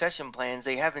of succession plans.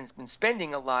 They haven't been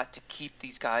spending a lot to keep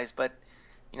these guys, but,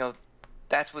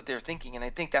 that's what they're thinking, and I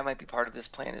think that might be part of this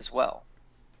plan as well.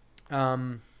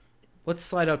 Let's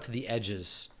slide out to the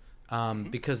edges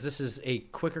because this is a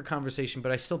quicker conversation,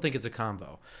 but I still think it's a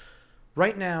combo.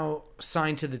 Right now,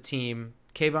 signed to the team,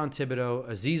 Kayvon Thibodeau,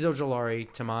 Azeez Ojulari,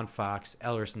 Tamon Fox,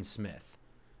 Ellerson Smith.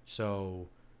 So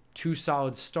 2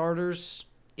 solid starters,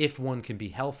 if one can be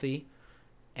healthy,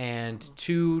 and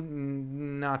 2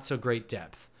 not-so-great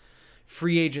depth.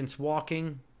 Free agents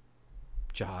walking,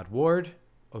 Jihad Ward,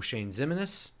 O'Shane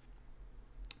Ximines.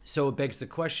 So it begs the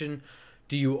question,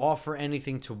 do you offer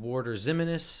anything to Ward or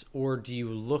Ximines, or do you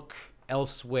look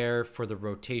elsewhere for the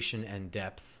rotation and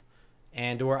depth?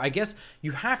 Or I guess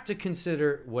you have to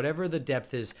consider whatever the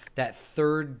depth is, that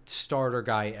third starter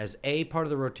guy as A, part of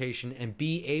the rotation, and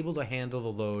B, able to handle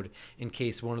the load in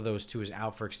case one of those 2 is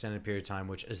out for extended period of time,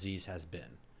 which Azeez has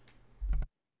been. Am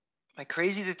I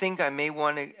crazy to think I may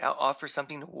want to offer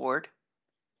something to Ward?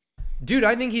 Dude,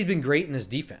 I think he's been great in this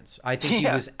defense. I think he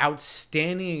was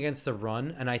outstanding against the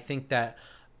run, and I think that,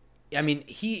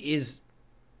 he is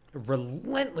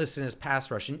relentless in his pass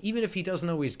rush, and even if he doesn't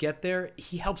always get there,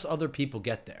 he helps other people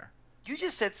get there. You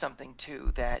just said something,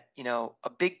 too, that, a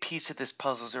big piece of this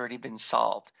puzzle has already been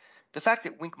solved. The fact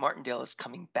that Wink Martindale is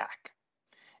coming back.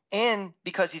 And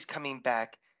because he's coming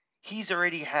back, he's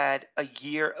already had a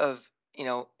year of,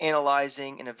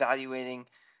 analyzing and evaluating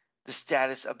the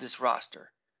status of this roster.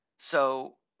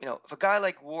 So, if a guy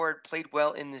like Ward played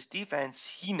well in this defense,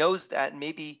 he knows that.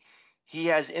 Maybe he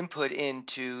has input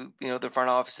into, the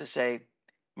front office to say,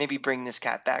 maybe bring this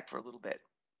cat back for a little bit.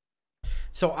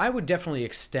 So I would definitely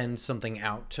extend something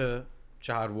out to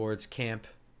Jihad Ward's camp.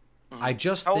 Mm-hmm. I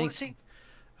just think... How old is he?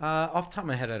 Off the top of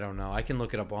my head, I don't know. I can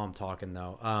look it up while I'm talking,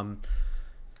 though.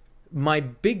 My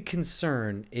big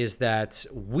concern is that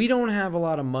we don't have a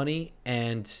lot of money,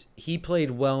 and he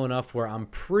played well enough where I'm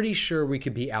pretty sure we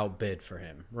could be outbid for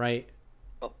him, right?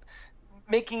 Well,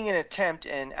 making an attempt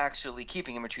and actually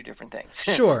keeping him are 2 different things.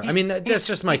 Sure. That's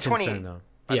just my concern, though.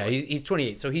 Yeah, he's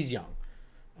 28, so he's young.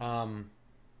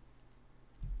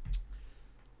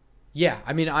 Yeah,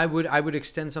 I would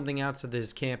extend something out to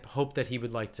his camp, hope that he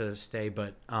would like to stay,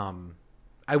 but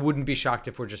I wouldn't be shocked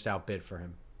if we're just outbid for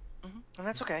him. Mm-hmm. And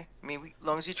that's okay. As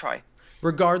long as you try.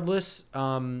 Regardless,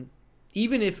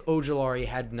 even if Ojulari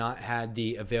had not had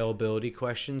the availability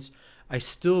questions, I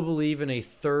still believe in a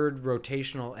third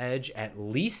rotational edge at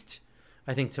least.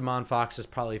 I think Tamon Fox is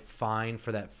probably fine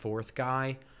for that 4th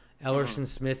guy. Ellerson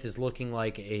Smith is looking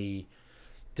like a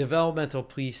developmental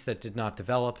piece that did not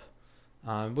develop,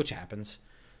 which happens.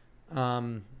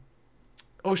 O'Shane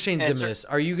Ximines,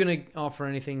 are you going to offer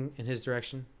anything in his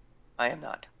direction? I am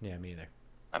not. Yeah, me either.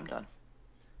 I'm done.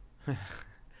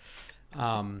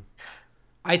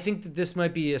 I think that this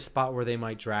might be a spot where they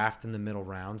might draft in the middle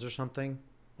rounds or something.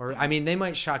 Or they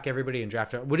might shock everybody and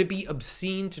draft. Would it be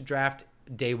obscene to draft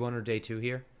day 1 or day 2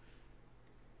 here?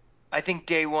 I think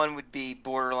day 1 would be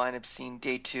borderline obscene.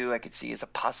 Day 2 I could see as a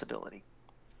possibility.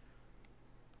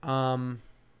 Day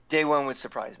 1 would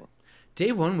surprise me.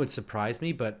 Day 1 would surprise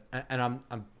me, but I'm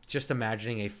just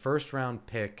imagining a first round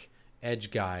pick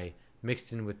edge guy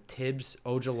mixed in with Tibbs,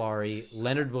 Ojulari,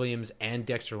 Leonard Williams, and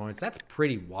Dexter Lawrence. That's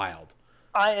pretty wild.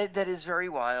 That is very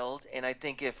wild, and I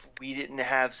think if we didn't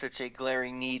have such a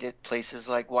glaring need at places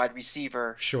like wide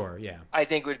receiver, sure, yeah, I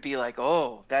think it would be like,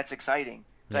 oh, that's exciting.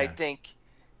 But yeah. I think,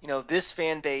 this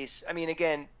fan base. I mean,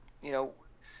 again,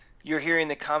 you're hearing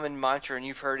the common mantra, and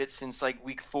you've heard it since like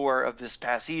week 4 of this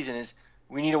past season: is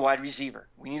we need a wide receiver.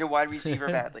 We need a wide receiver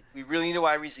badly. We really need a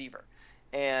wide receiver.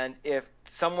 And if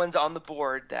someone's on the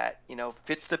board that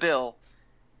fits the bill,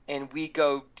 and we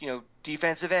go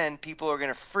defensive end, people are going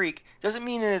to freak. Doesn't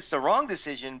mean that it's the wrong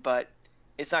decision, but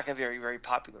it's not going to be a very, very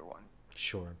popular one.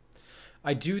 Sure.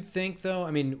 I do think, though,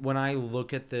 I mean, when I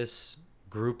look at this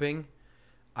grouping,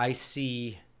 I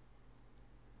see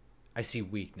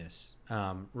weakness,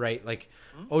 right? Like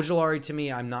Ojulari, to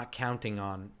me, I'm not counting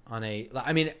on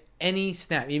any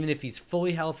snap, even if he's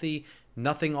fully healthy,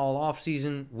 nothing all off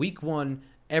season, week 1,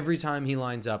 every time he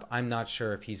lines up, I'm not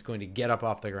sure if he's going to get up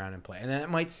off the ground and play. And that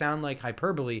might sound like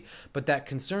hyperbole, but that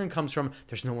concern comes from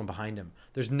there's no one behind him.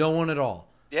 There's no one at all.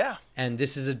 Yeah. And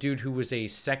this is a dude who was a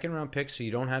second-round pick, so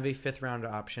you don't have a fifth-round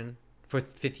option,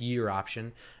 fifth-year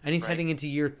option, and he's heading into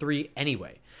year 3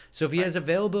 anyway. So if he has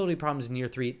availability problems in year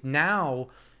 3, now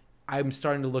I'm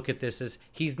starting to look at this as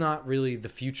he's not really the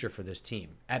future for this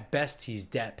team. At best, he's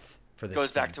depth. For this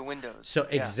goes team. back to Windows. So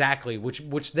exactly,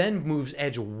 which then moves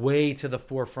edge way to the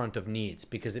forefront of needs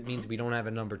because it means we don't have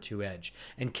a number 2 edge.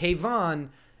 And Kayvon,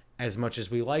 as much as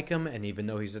we like him, and even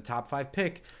though he's a top 5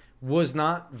 pick, was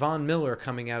not Von Miller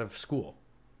coming out of school.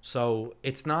 So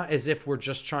it's not as if we're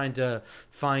just trying to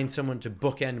find someone to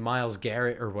bookend Myles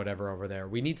Garrett or whatever over there.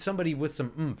 We need somebody with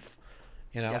some oomph,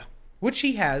 which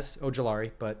he has,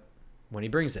 Ojulari, but when he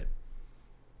brings it.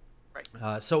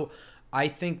 Right. So I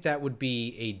think that would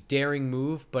be a daring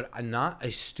move, but not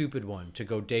a stupid one to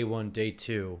go day 1, day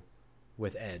 2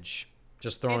 with edge.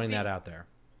 Just throwing that out there.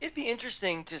 It'd be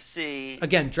interesting to see.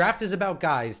 Again, draft is about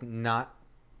guys, not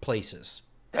places.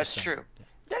 That's true.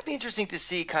 That'd be interesting to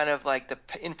see kind of like the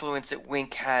influence that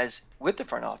Wink has with the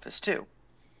front office too.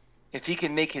 If he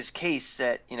can make his case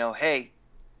that, hey,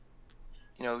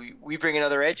 we bring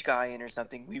another edge guy in or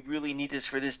something. We really need this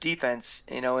for this defense,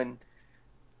 and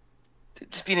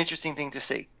it'd just be an interesting thing to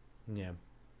see. Yeah.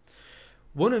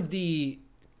 One of the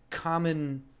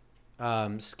common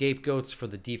scapegoats for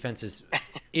the defense's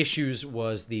issues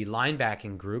was the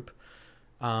linebacking group.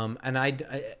 And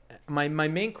my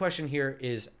main question here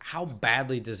is how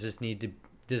badly does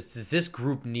this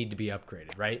group need to be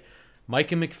upgraded, right?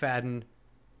 Micah McFadden,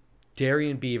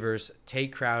 Darian Beavers, Tay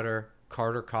Crowder,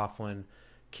 Carter Coughlin,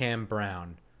 Cam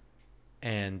Brown.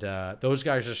 And those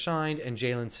guys are signed, and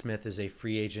Jalen Smith is a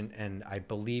free agent, and I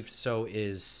believe so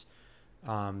is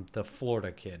the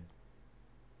Florida kid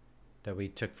that we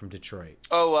took from Detroit.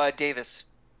 Oh, Davis.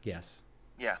 Yes.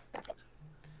 Yeah.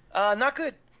 Not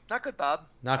good. Not good, Bob.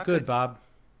 Not good, Bob.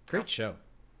 Great show.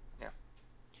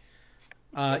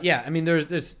 Yeah. Yeah, I mean,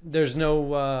 there's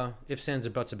no ifs, ands, or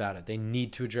buts about it. They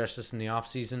need to address this in the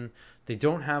offseason. They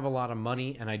don't have a lot of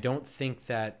money, and I don't think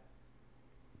that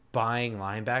buying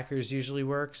linebackers usually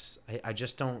works. I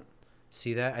just don't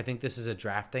see that. I think this is a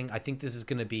draft thing. I think this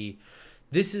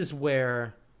is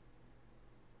where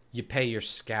you pay your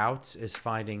scouts is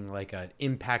finding like an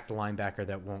impact linebacker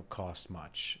that won't cost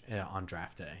much on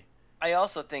draft day. I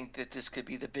also think that this could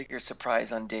be the bigger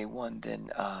surprise on day 1 than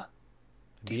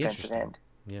defensive end.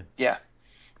 Yeah. Yeah.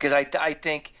 Because I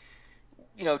think,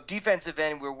 defensive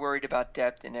end, we're worried about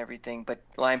depth and everything, but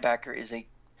linebacker is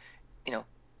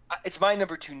it's my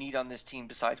number 2 need on this team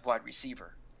besides wide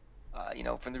receiver.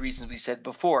 From the reasons we said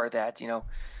before that,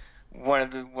 one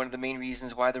of the main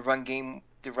reasons why the run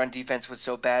defense was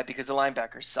so bad because the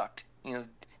linebackers sucked.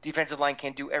 Defensive line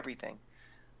can't do everything.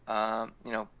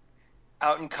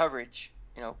 Out in coverage,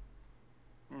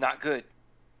 not good.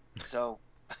 So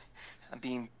I'm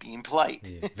being polite.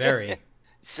 Yeah, very.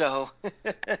 So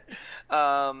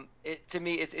to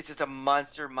me, it's just a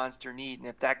monster need. And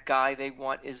if that guy they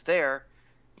want is there,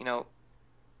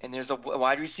 and there's a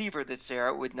wide receiver that's there,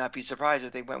 I would not be surprised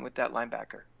if they went with that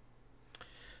linebacker.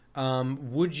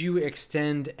 Would you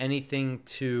extend anything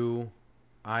to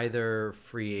either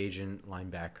free agent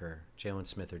linebacker, Jalen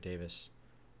Smith or Davis?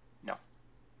 No.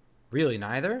 Really,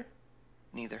 neither?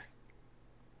 Neither.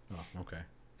 Oh, okay.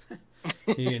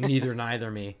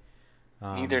 Neither me.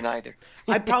 Neither.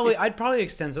 I'd probably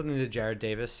extend something to Jared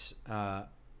Davis,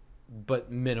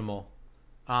 but minimal.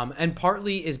 And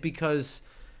partly is because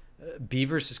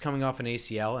Beavers is coming off an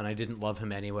ACL, and I didn't love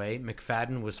him anyway.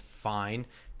 McFadden was fine.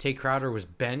 Tay Crowder was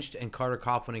benched, and Carter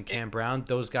Coughlin and Cam Brown,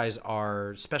 those guys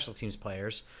are special teams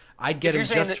players. I'd get him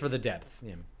just for the depth.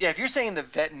 Yeah, if you're saying the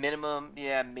vet minimum,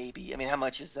 yeah, maybe. I mean, how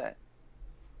much is that?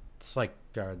 It's like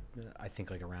I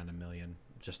think like around $1 million,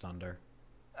 just under.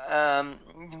 Um,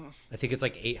 I think it's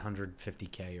like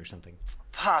 850K or something.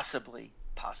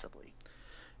 possibly.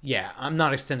 Yeah, I'm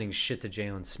not extending shit to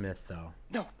Jalen Smith though.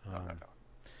 No.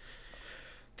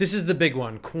 This is the big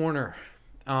one, corner.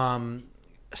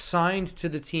 Signed to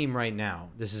the team right now.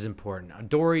 This is important.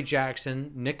 Adoree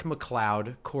Jackson, Nick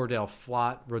McLeod, Cordell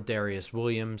Flott, Rodarius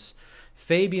Williams,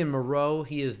 Fabian Moreau.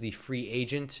 He is the free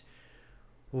agent.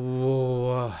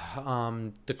 Ooh,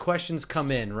 the questions come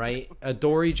in, right?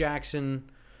 Adoree Jackson,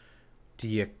 do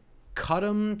you cut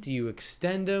him? Do you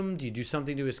extend him? Do you do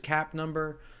something to his cap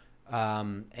number?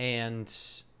 And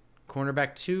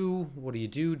cornerback 2, what do you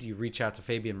do? Do you reach out to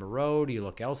Fabian Moreau? Do you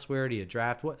look elsewhere? Do you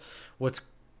draft? What's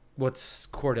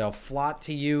Cordell Flott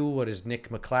to you? What is Nick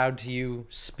McLeod to you?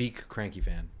 Speak, Cranky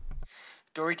fan.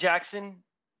 Adoree Jackson,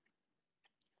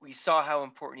 we saw how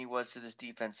important he was to this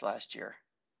defense last year.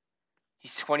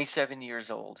 He's 27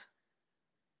 years old.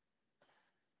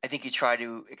 I think you try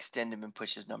to extend him and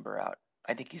push his number out.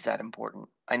 I think he's that important.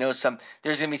 I know there's going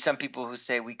to be some people who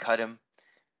say we cut him.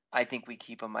 I think we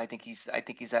keep him. I think he's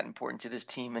that important to this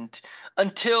team. And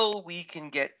until we can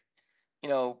get,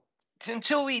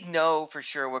 until we know for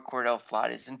sure what Cordell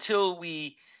Flott is, until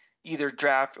we either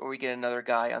draft or we get another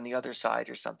guy on the other side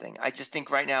or something. I just think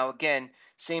right now, again,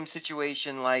 same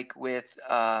situation like with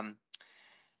on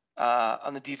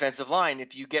the defensive line.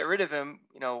 If you get rid of him,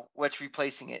 what's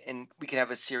replacing it? And we can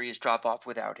have a serious drop off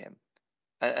without him.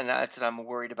 And that's what I'm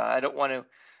worried about. I don't want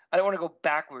to go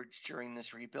backwards during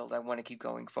this rebuild. I want to keep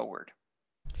going forward.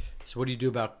 So what do you do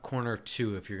about corner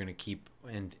 2 if you're going to keep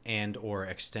and or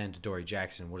extend Adoree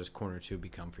Jackson? What does corner 2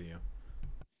 become for you?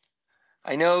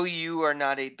 I know you are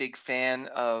not a big fan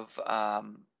of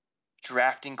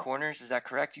drafting corners. Is that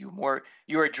correct?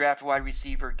 You're a draft wide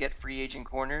receiver, get free agent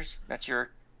corners. That's your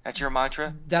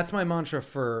mantra? That's my mantra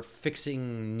for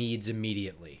fixing needs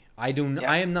immediately. I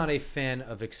am not a fan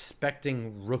of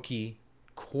expecting rookie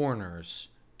corners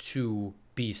to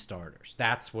be starters.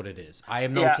 That's what it is. I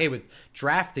am not okay with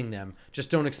drafting them.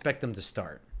 Just don't expect them to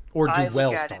start or do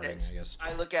well starting, I guess.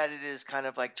 I look at it as kind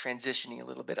of like transitioning a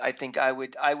little bit. I think I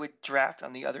would draft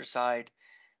on the other side,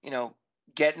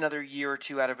 get another year or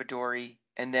two out of Adoree,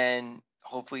 and then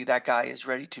hopefully that guy is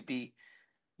ready to be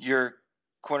your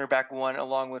cornerback 1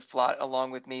 along with Flott, along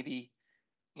with maybe,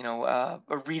 a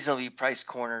reasonably priced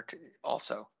corner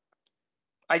also.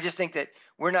 I just think that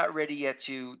we're not ready yet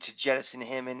to jettison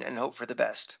him and hope for the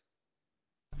best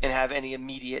and have any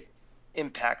immediate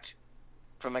impact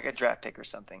from like a draft pick or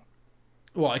something.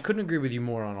 Well, I couldn't agree with you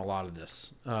more on a lot of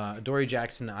this. Adoree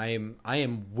Jackson, I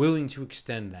am willing to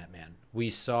extend that man. We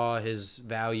saw his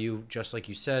value, just like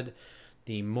you said,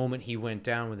 the moment he went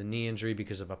down with a knee injury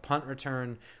because of a punt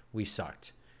return, we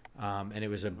sucked. And it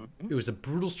was a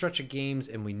brutal stretch of games,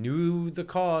 and we knew the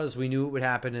cause. We knew it would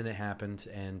happen, and it happened.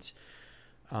 And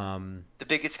the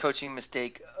biggest coaching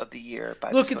mistake of the year.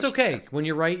 Look, it's okay. Staff. When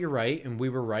you're right, you're right, and we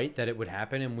were right that it would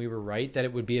happen, and we were right that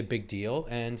it would be a big deal.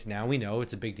 And now we know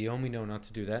it's a big deal, and we know not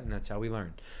to do that, and that's how we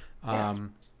learn.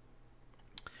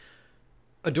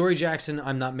 Adoree Jackson,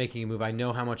 I'm not making a move. I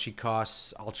know how much he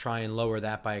costs. I'll try and lower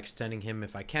that by extending him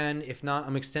if I can. If not,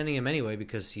 I'm extending him anyway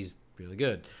because he's really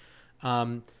good.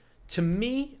 To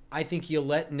me, I think you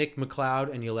let Nick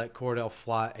McLeod and you let Cordell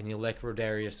Flott and you let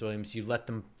Rodarius Williams, you let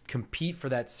them compete for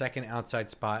that second outside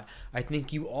spot. I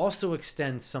think you also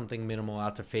extend something minimal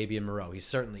out to Fabian Moreau. He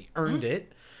certainly earned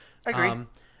it. I agree.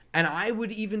 And I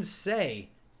would even say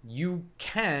you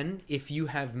can, if you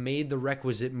have made the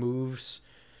requisite moves,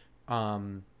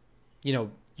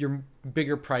 your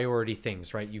bigger priority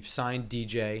things, right? You've signed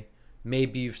DJ.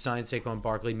 Maybe you've signed Saquon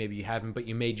Barkley. Maybe you haven't, but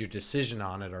you made your decision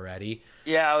on it already.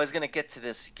 Yeah, I was going to get to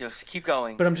this. Just keep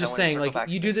going. But I'm just saying, like,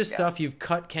 you do this stuff. You've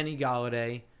cut Kenny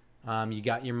Golladay. You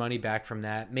got your money back from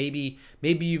that. Maybe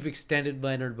you've extended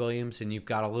Leonard Williams and you've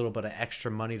got a little bit of extra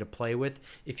money to play with.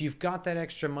 If you've got that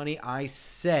extra money, I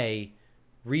say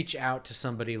reach out to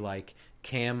somebody like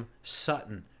Cam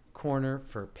Sutton, corner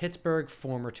for Pittsburgh,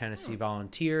 former Tennessee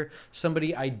Volunteer,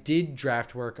 somebody I did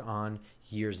draft work on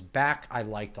years back. I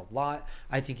liked a lot.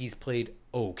 I think he's played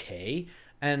okay.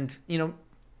 And,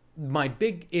 my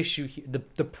big issue here,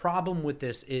 the problem with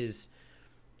this is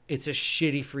it's a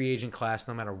shitty free agent class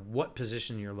no matter what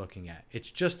position you're looking at. It's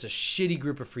just a shitty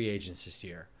group of free agents this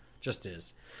year. Just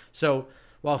is. So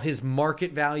while his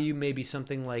market value may be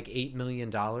something like $8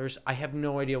 million, I have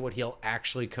no idea what he'll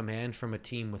actually command from a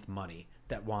team with money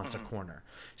that wants a corner.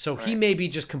 So he may be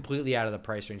just completely out of the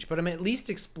price range, but I'm at least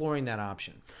exploring that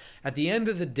option. At the end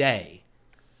of the day,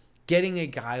 getting a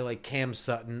guy like Cam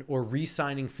Sutton or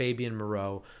re-signing Fabian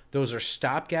Moreau, those are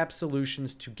stopgap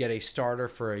solutions to get a starter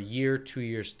for a year, 2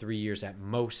 years, 3 years at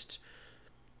most.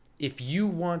 If you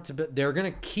want to, they're going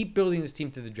to keep building this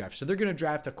team through the draft. So they're going to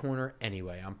draft a corner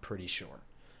anyway, I'm pretty sure.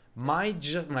 My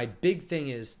big thing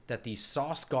is that the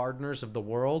Sauce Gardners of the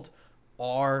world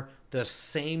are the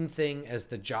same thing as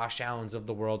the Josh Allens of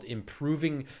the world,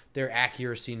 improving their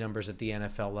accuracy numbers at the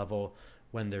NFL level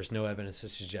when there's no evidence to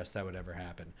suggest that would ever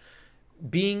happen.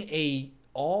 Being a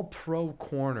all-pro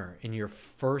corner in your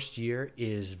first year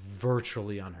is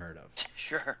virtually unheard of.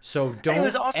 Sure. So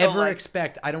don't ever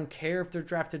expect, I don't care if they're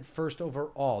drafted first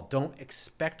overall, don't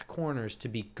expect corners to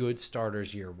be good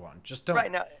starters year one. Just don't.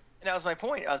 Right, now, that was my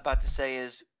point. I was about to say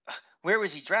is, where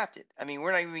was he drafted? I mean,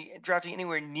 we're not even drafting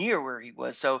anywhere near where he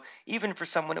was. So even for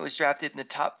someone that was drafted in the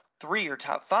top 3 or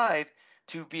top 5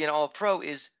 to be an all-pro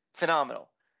is phenomenal.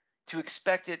 To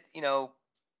expect it,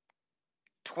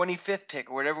 25th pick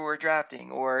or whatever we're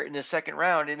drafting, or in the second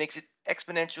round, it makes it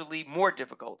exponentially more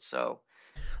difficult. So,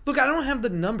 look, I don't have the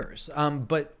numbers,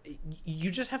 but you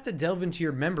just have to delve into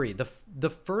your memory. The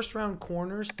first round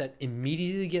corners that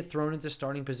immediately get thrown into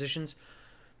starting positions,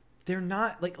 they're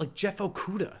not like Jeff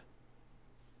Okudah.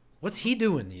 What's he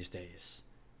doing these days?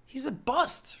 He's a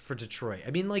bust for Detroit.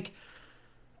 I mean, like,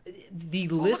 the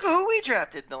list. Look at who we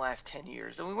drafted in the last 10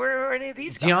 years. I mean, where are any of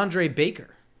these guys? DeAndre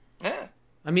Baker. Yeah.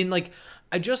 I mean, like,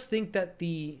 I just think that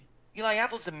the Eli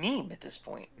Apple's a meme at this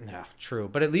point. Yeah, true.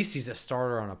 But at least he's a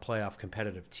starter on a playoff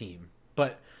competitive team.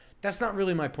 But that's not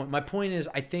really my point. My point is,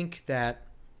 I think that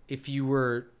if you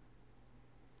were...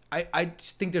 I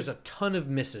just think there's a ton of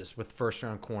misses with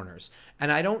first-round corners.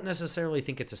 And I don't necessarily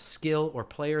think it's a skill or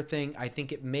player thing. I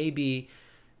think it may be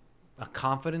a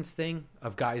confidence thing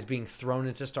of guys being thrown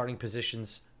into starting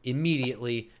positions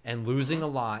immediately and losing a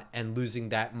lot and losing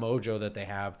that mojo that they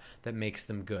have that makes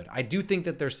them good. I do think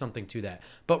that there's something to that.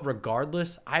 But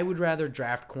regardless, I would rather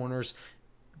draft corners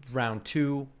round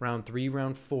 2, round 3,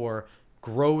 round 4,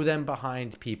 grow them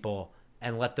behind people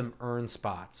and let them earn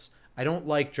spots. I don't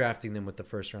like drafting them with the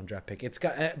first round draft pick.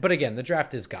 But again, the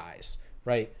draft is guys,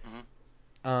 right?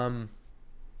 Mm-hmm.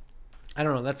 I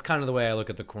don't know. That's kind of the way I look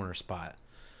at the corner spot.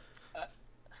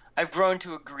 I've grown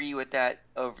to agree with that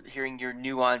over hearing your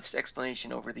nuanced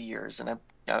explanation over the years, and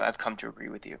I've come to agree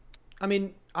with you. I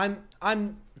mean,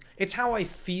 it's how I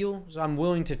feel. So I'm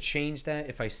willing to change that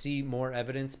if I see more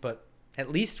evidence, but at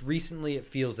least recently it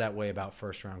feels that way about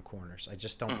first round corners. I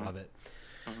just don't love it.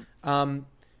 Mm-hmm.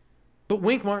 But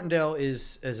Wink Martindale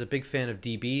is a big fan of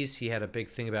DBs. He had a big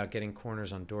thing about getting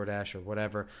corners on DoorDash or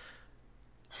whatever.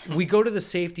 We go to the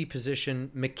safety position.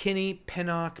 McKinney,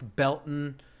 Pinnock,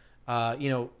 Belton. I'm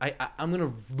going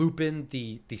to loop in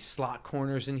the slot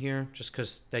corners in here just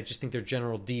because I just think they're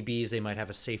general DBs. They might have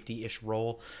a safety-ish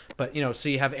role. But, so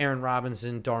you have Aaron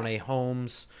Robinson, Darnay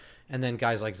Holmes, and then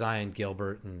guys like Zion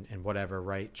Gilbert and whatever,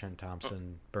 right? Trent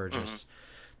Thompson, Burgess.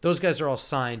 Mm-hmm. Those guys are all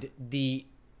signed.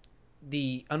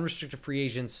 The unrestricted free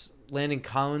agents, Landon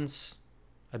Collins,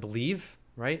 I believe,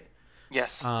 right?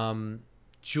 Yes.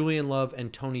 Julian Love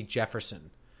and Tony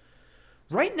Jefferson.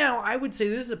 Right now, I would say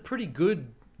this is a pretty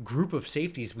good group of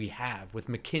safeties we have with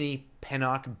McKinney,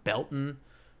 Pinnock, Belton.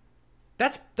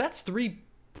 That's 3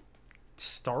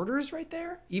 starters right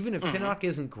there. Even if Pinnock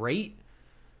isn't great,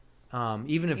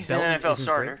 even if he's Belton an NFL isn't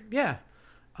starter. Great, yeah.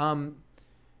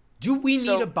 Do we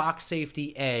need a box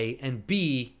safety? A, and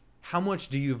B, how much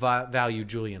do you value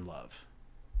Julian Love?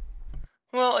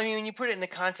 Well, I mean, when you put it in the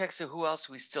context of who else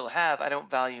we still have, I don't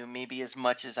value maybe as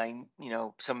much as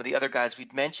some of the other guys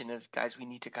we'd mentioned as guys we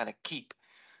need to kind of keep.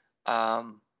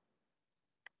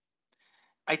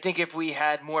 I think if we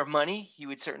had more money, he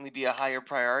would certainly be a higher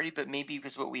priority, but maybe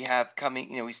because what we have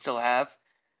coming, we still have,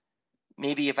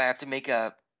 maybe if I have to make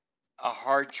a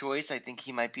hard choice, I think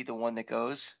he might be the one that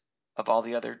goes of all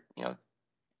the other,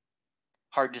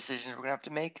 hard decisions we're going to have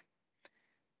to make.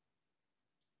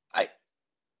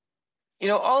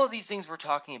 All of these things we're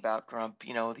talking about, Grump,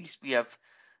 we have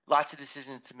lots of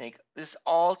decisions to make. This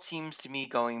all seems to me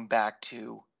going back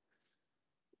to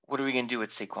what are we going to do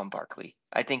with Saquon Barkley?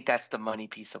 I think that's the money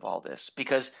piece of all this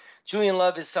because Julian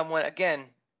Love is someone, again,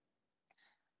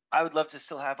 I would love to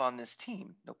still have on this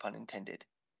team, no pun intended.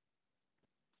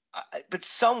 But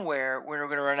somewhere we're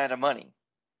going to run out of money.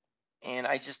 And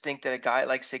I just think that a guy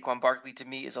like Saquon Barkley to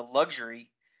me is a luxury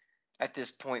at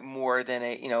this point more than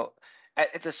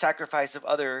at the sacrifice of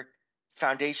other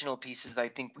foundational pieces that I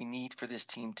think we need for this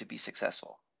team to be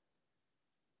successful.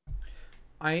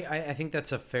 I think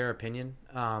that's a fair opinion.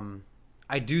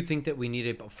 I do think that we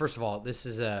need first of all, this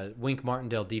is a Wink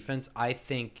Martindale defense. I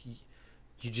think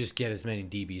you just get as many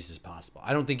DBs as possible.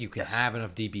 I don't think you can Yes. have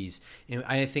enough DBs. And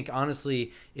I think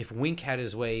honestly, if Wink had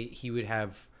his way, he would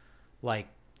have like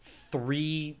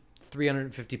three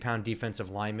 350-pound defensive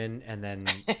linemen and then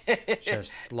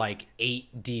just like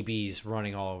 8 DBs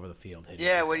running all over the field hitting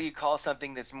Yeah, what do people. you call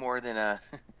something that's more than a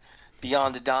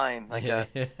beyond a dime, like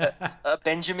a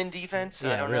Benjamin defense? I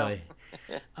Yeah, don't know. really.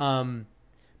 Um,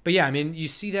 but yeah, I mean, you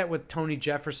see that with Tony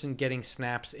Jefferson getting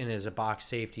snaps in as a box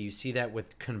safety. You see that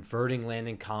with converting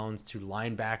Landon Collins to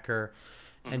linebacker.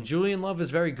 And Mhm. Julian Love is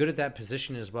very good at that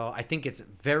position as well. I think it's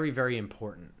very, very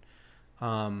important.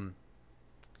 Um,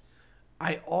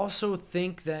 I also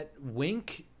think that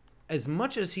Wink, as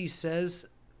much as he says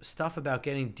stuff about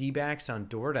getting D-backs on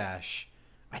DoorDash,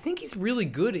 I think he's really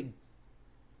good at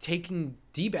taking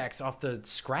D-backs off the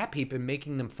scrap heap and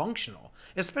making them functional,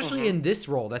 especially Mhm. in this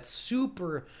role that's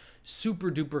super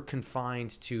duper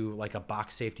confined to like a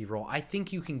box safety role. I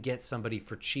think you can get somebody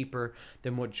for cheaper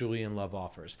than what Julian Love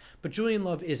offers. But Julian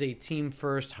Love is a team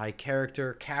first, high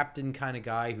character, captain kind of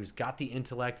guy who's got the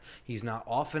intellect. He's not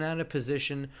often out of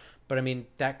position, but I mean,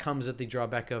 that comes at the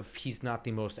drawback of he's not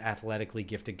the most athletically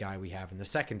gifted guy we have in the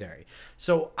secondary.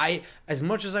 So as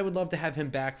much as I would love to have him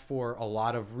back for a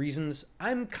lot of reasons,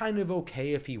 I'm kind of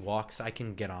okay if he walks. I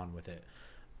can get on with it.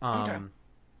 Okay.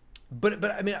 But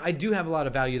I mean, I do have a lot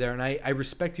of value there, and I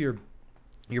respect your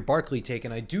Barkley take,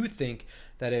 and I do think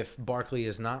that if Barkley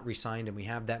is not re-signed and we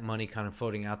have that money kind of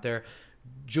floating out there,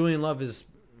 Julian Love is,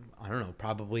 I don't know,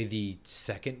 probably the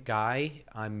second guy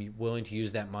I'm willing to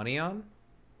use that money on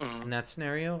Mhm. in that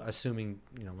scenario, assuming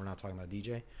we're not talking about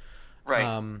DJ. Right.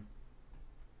 Um,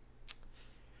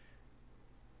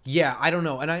 yeah, I don't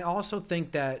know, and I also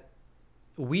think that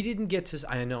we didn't get to.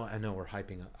 I know we're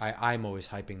hyping. I'm always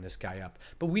hyping this guy up,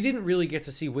 but we didn't really get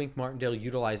to see Wink Martindale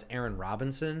utilize Aaron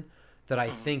Robinson, that I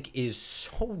Mhm. think is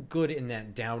so good in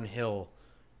that downhill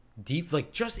deep.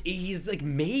 Like he's like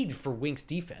made for Wink's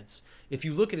defense. If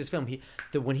you look at his film,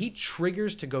 when he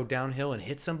triggers to go downhill and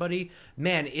hit somebody,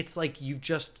 man, it's like you've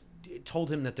just told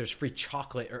him that there's free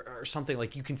chocolate or something.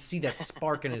 Like you can see that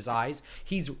spark in his eyes.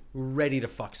 He's ready to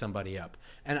fuck somebody up,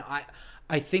 and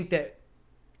I think that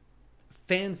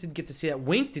fans didn't get to see that.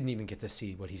 Wink didn't even get to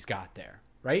see what he's got there,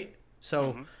 right?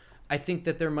 So Mhm. I think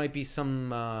that there might be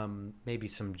some maybe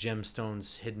some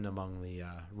gemstones hidden among the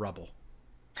rubble.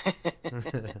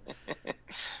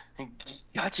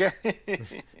 Gotcha.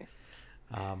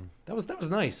 That was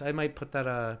nice. I might put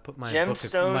that put my book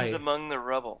Gemstones my among the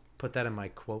rubble. put that in my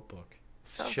quote book.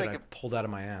 Sounds Shit, like I pulled out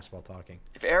of my ass while talking.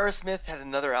 if Aerosmith had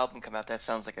another album come out, that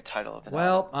sounds like a title of an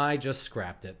Well, album. I just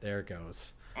scrapped it. There it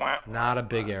goes. Wah, Not wah, a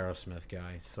big wah. Aerosmith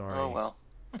guy. Sorry. Oh well.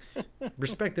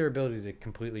 Respect their ability to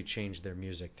completely change their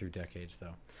music through decades,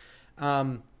 though.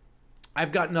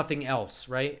 I've got nothing else,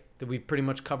 right? That we've pretty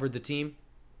much covered the team.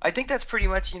 I think that's pretty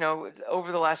much,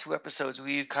 over the last few episodes,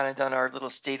 we've kind of done our little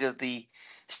state of the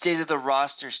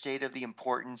roster, state of the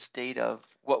importance, state of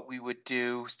what we would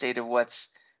do, state of what's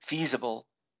feasible.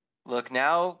 Look,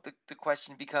 now the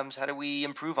question becomes, how do we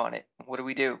improve on it? What do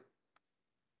we do?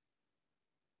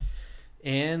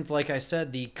 And like I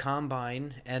said, the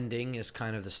combine ending is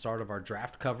kind of the start of our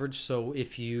draft coverage. So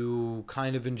if you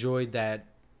kind of enjoyed that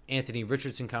Anthony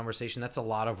Richardson conversation, that's a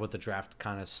lot of what the draft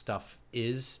kind of stuff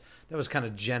is. That was kind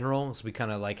of general. So we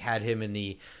kind of like had him in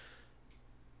the,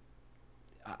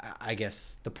 I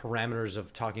guess, the parameters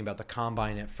of talking about the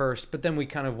combine at first, but then we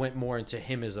kind of went more into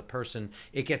him as a person.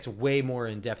 It gets way more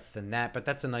in depth than that, but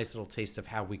that's a nice little taste of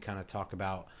how we kind of talk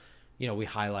about, we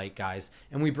highlight guys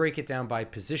and we break it down by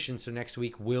position. So next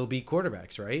week will be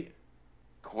quarterbacks, right?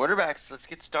 Quarterbacks, let's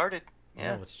get started. Yeah,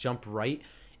 Yeah. let's jump right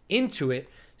into it.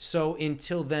 So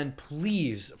until then,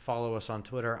 please follow us on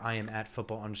Twitter. I am at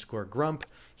football_grump.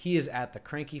 He is at the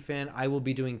Cranky fan. I will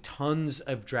be doing tons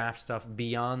of draft stuff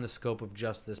beyond the scope of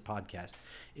just this podcast.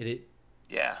 It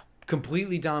Yeah.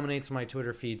 completely dominates my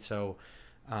Twitter feed. So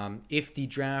if the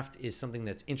draft is something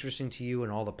that's interesting to you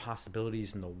and all the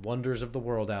possibilities and the wonders of the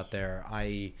world out there,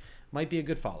 I might be a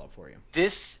good follow for you.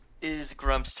 This is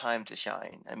Grump's time to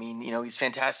shine. I mean, he's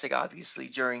fantastic obviously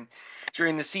during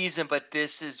the season, but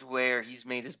this is where he's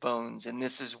made his bones, and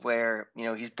this is where,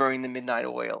 he's burning the midnight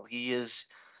oil. He is,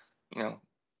 you know,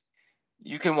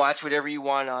 you can watch whatever you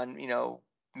want on,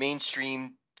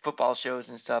 mainstream football shows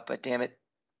and stuff, but damn it,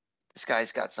 this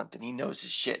guy's got something. He knows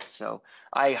his shit. So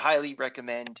I highly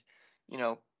recommend, you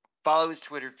know, follow his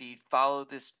Twitter feed, follow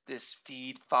this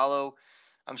feed, follow.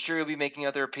 I'm sure he'll be making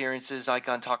other appearances like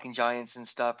on Talking Giants and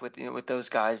stuff with with those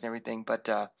guys and everything. But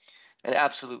an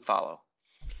absolute follow.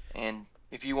 And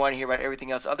If you want to hear about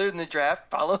everything else other than the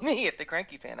draft, follow me at the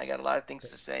Cranky Fan. I got a lot of things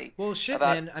to say Well, shit,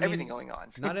 about man. I everything mean, going on.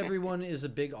 not everyone is a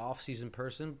big off-season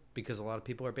person because a lot of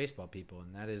people are baseball people,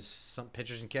 and that is some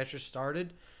pitchers and catchers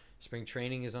started. Spring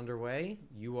training is underway.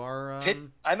 You are.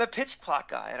 I'm a pitch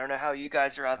clock guy. I don't know how you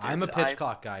guys are out there. I'm a pitch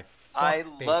clock guy. Fuck I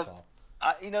love. baseball.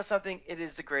 You know something? It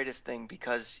is the greatest thing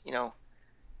because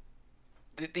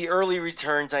the early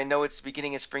returns. I know it's the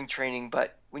beginning of spring training,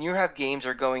 but when you have games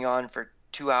are going on for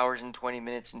 2 hours and 20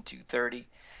 minutes and 2:30,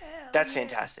 that's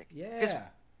fantastic. Because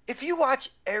if you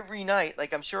watch every night,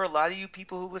 like I'm sure a lot of you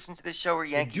people who listen to this show are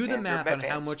Yankee fans. Do the math on fans.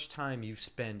 how much time you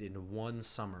spend in one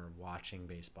summer watching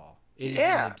baseball. It is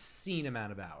an obscene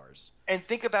amount of hours. And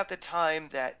think about the time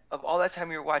of all that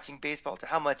time you're watching baseball to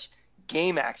how much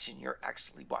game action you're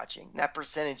actually watching. That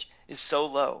percentage is so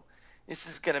low. This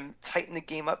is going to tighten the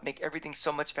game up, make everything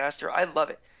so much faster. I love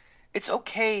it. It's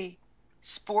okay.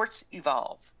 Sports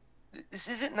evolve. This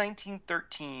isn't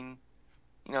 1913.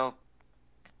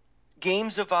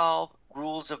 Games evolve,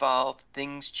 rules evolve,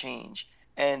 things change.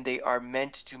 And they are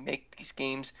meant to make these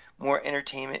games more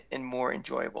entertainment and more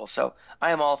enjoyable. So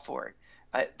I am all for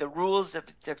it. The rules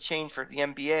have changed for the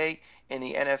NBA and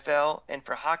the NFL, and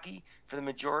for hockey, for the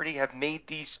majority, have made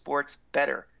these sports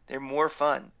better. They're more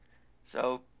fun.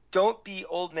 So don't be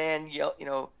old man,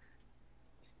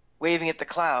 waving at the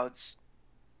clouds.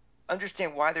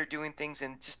 Understand why they're doing things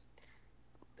and just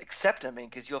accept them,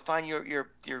 because you'll find your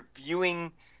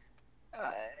viewing.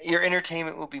 Your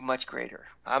entertainment will be much greater.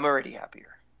 I'm already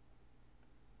happier.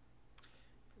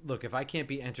 Look, if I can't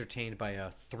be entertained by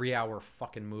a 3-hour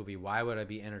fucking movie, why would I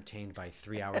be entertained by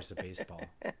 3 hours of baseball?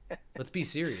 Let's be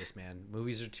serious, man.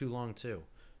 Movies are too long too.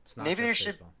 It's not maybe just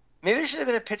baseball. Maybe there should have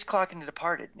been a pitch clock in The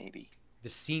Departed. Maybe the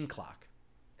scene clock.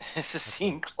 It's a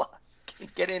scene clock.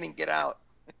 Get in and get out.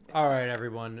 All right,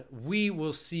 everyone. We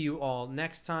will see you all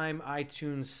next time.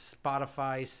 iTunes,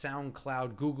 Spotify,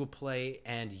 SoundCloud, Google Play,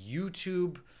 and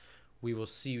YouTube. We will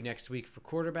see you next week for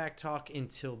quarterback talk.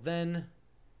 Until then,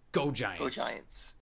 go Giants. Go Giants.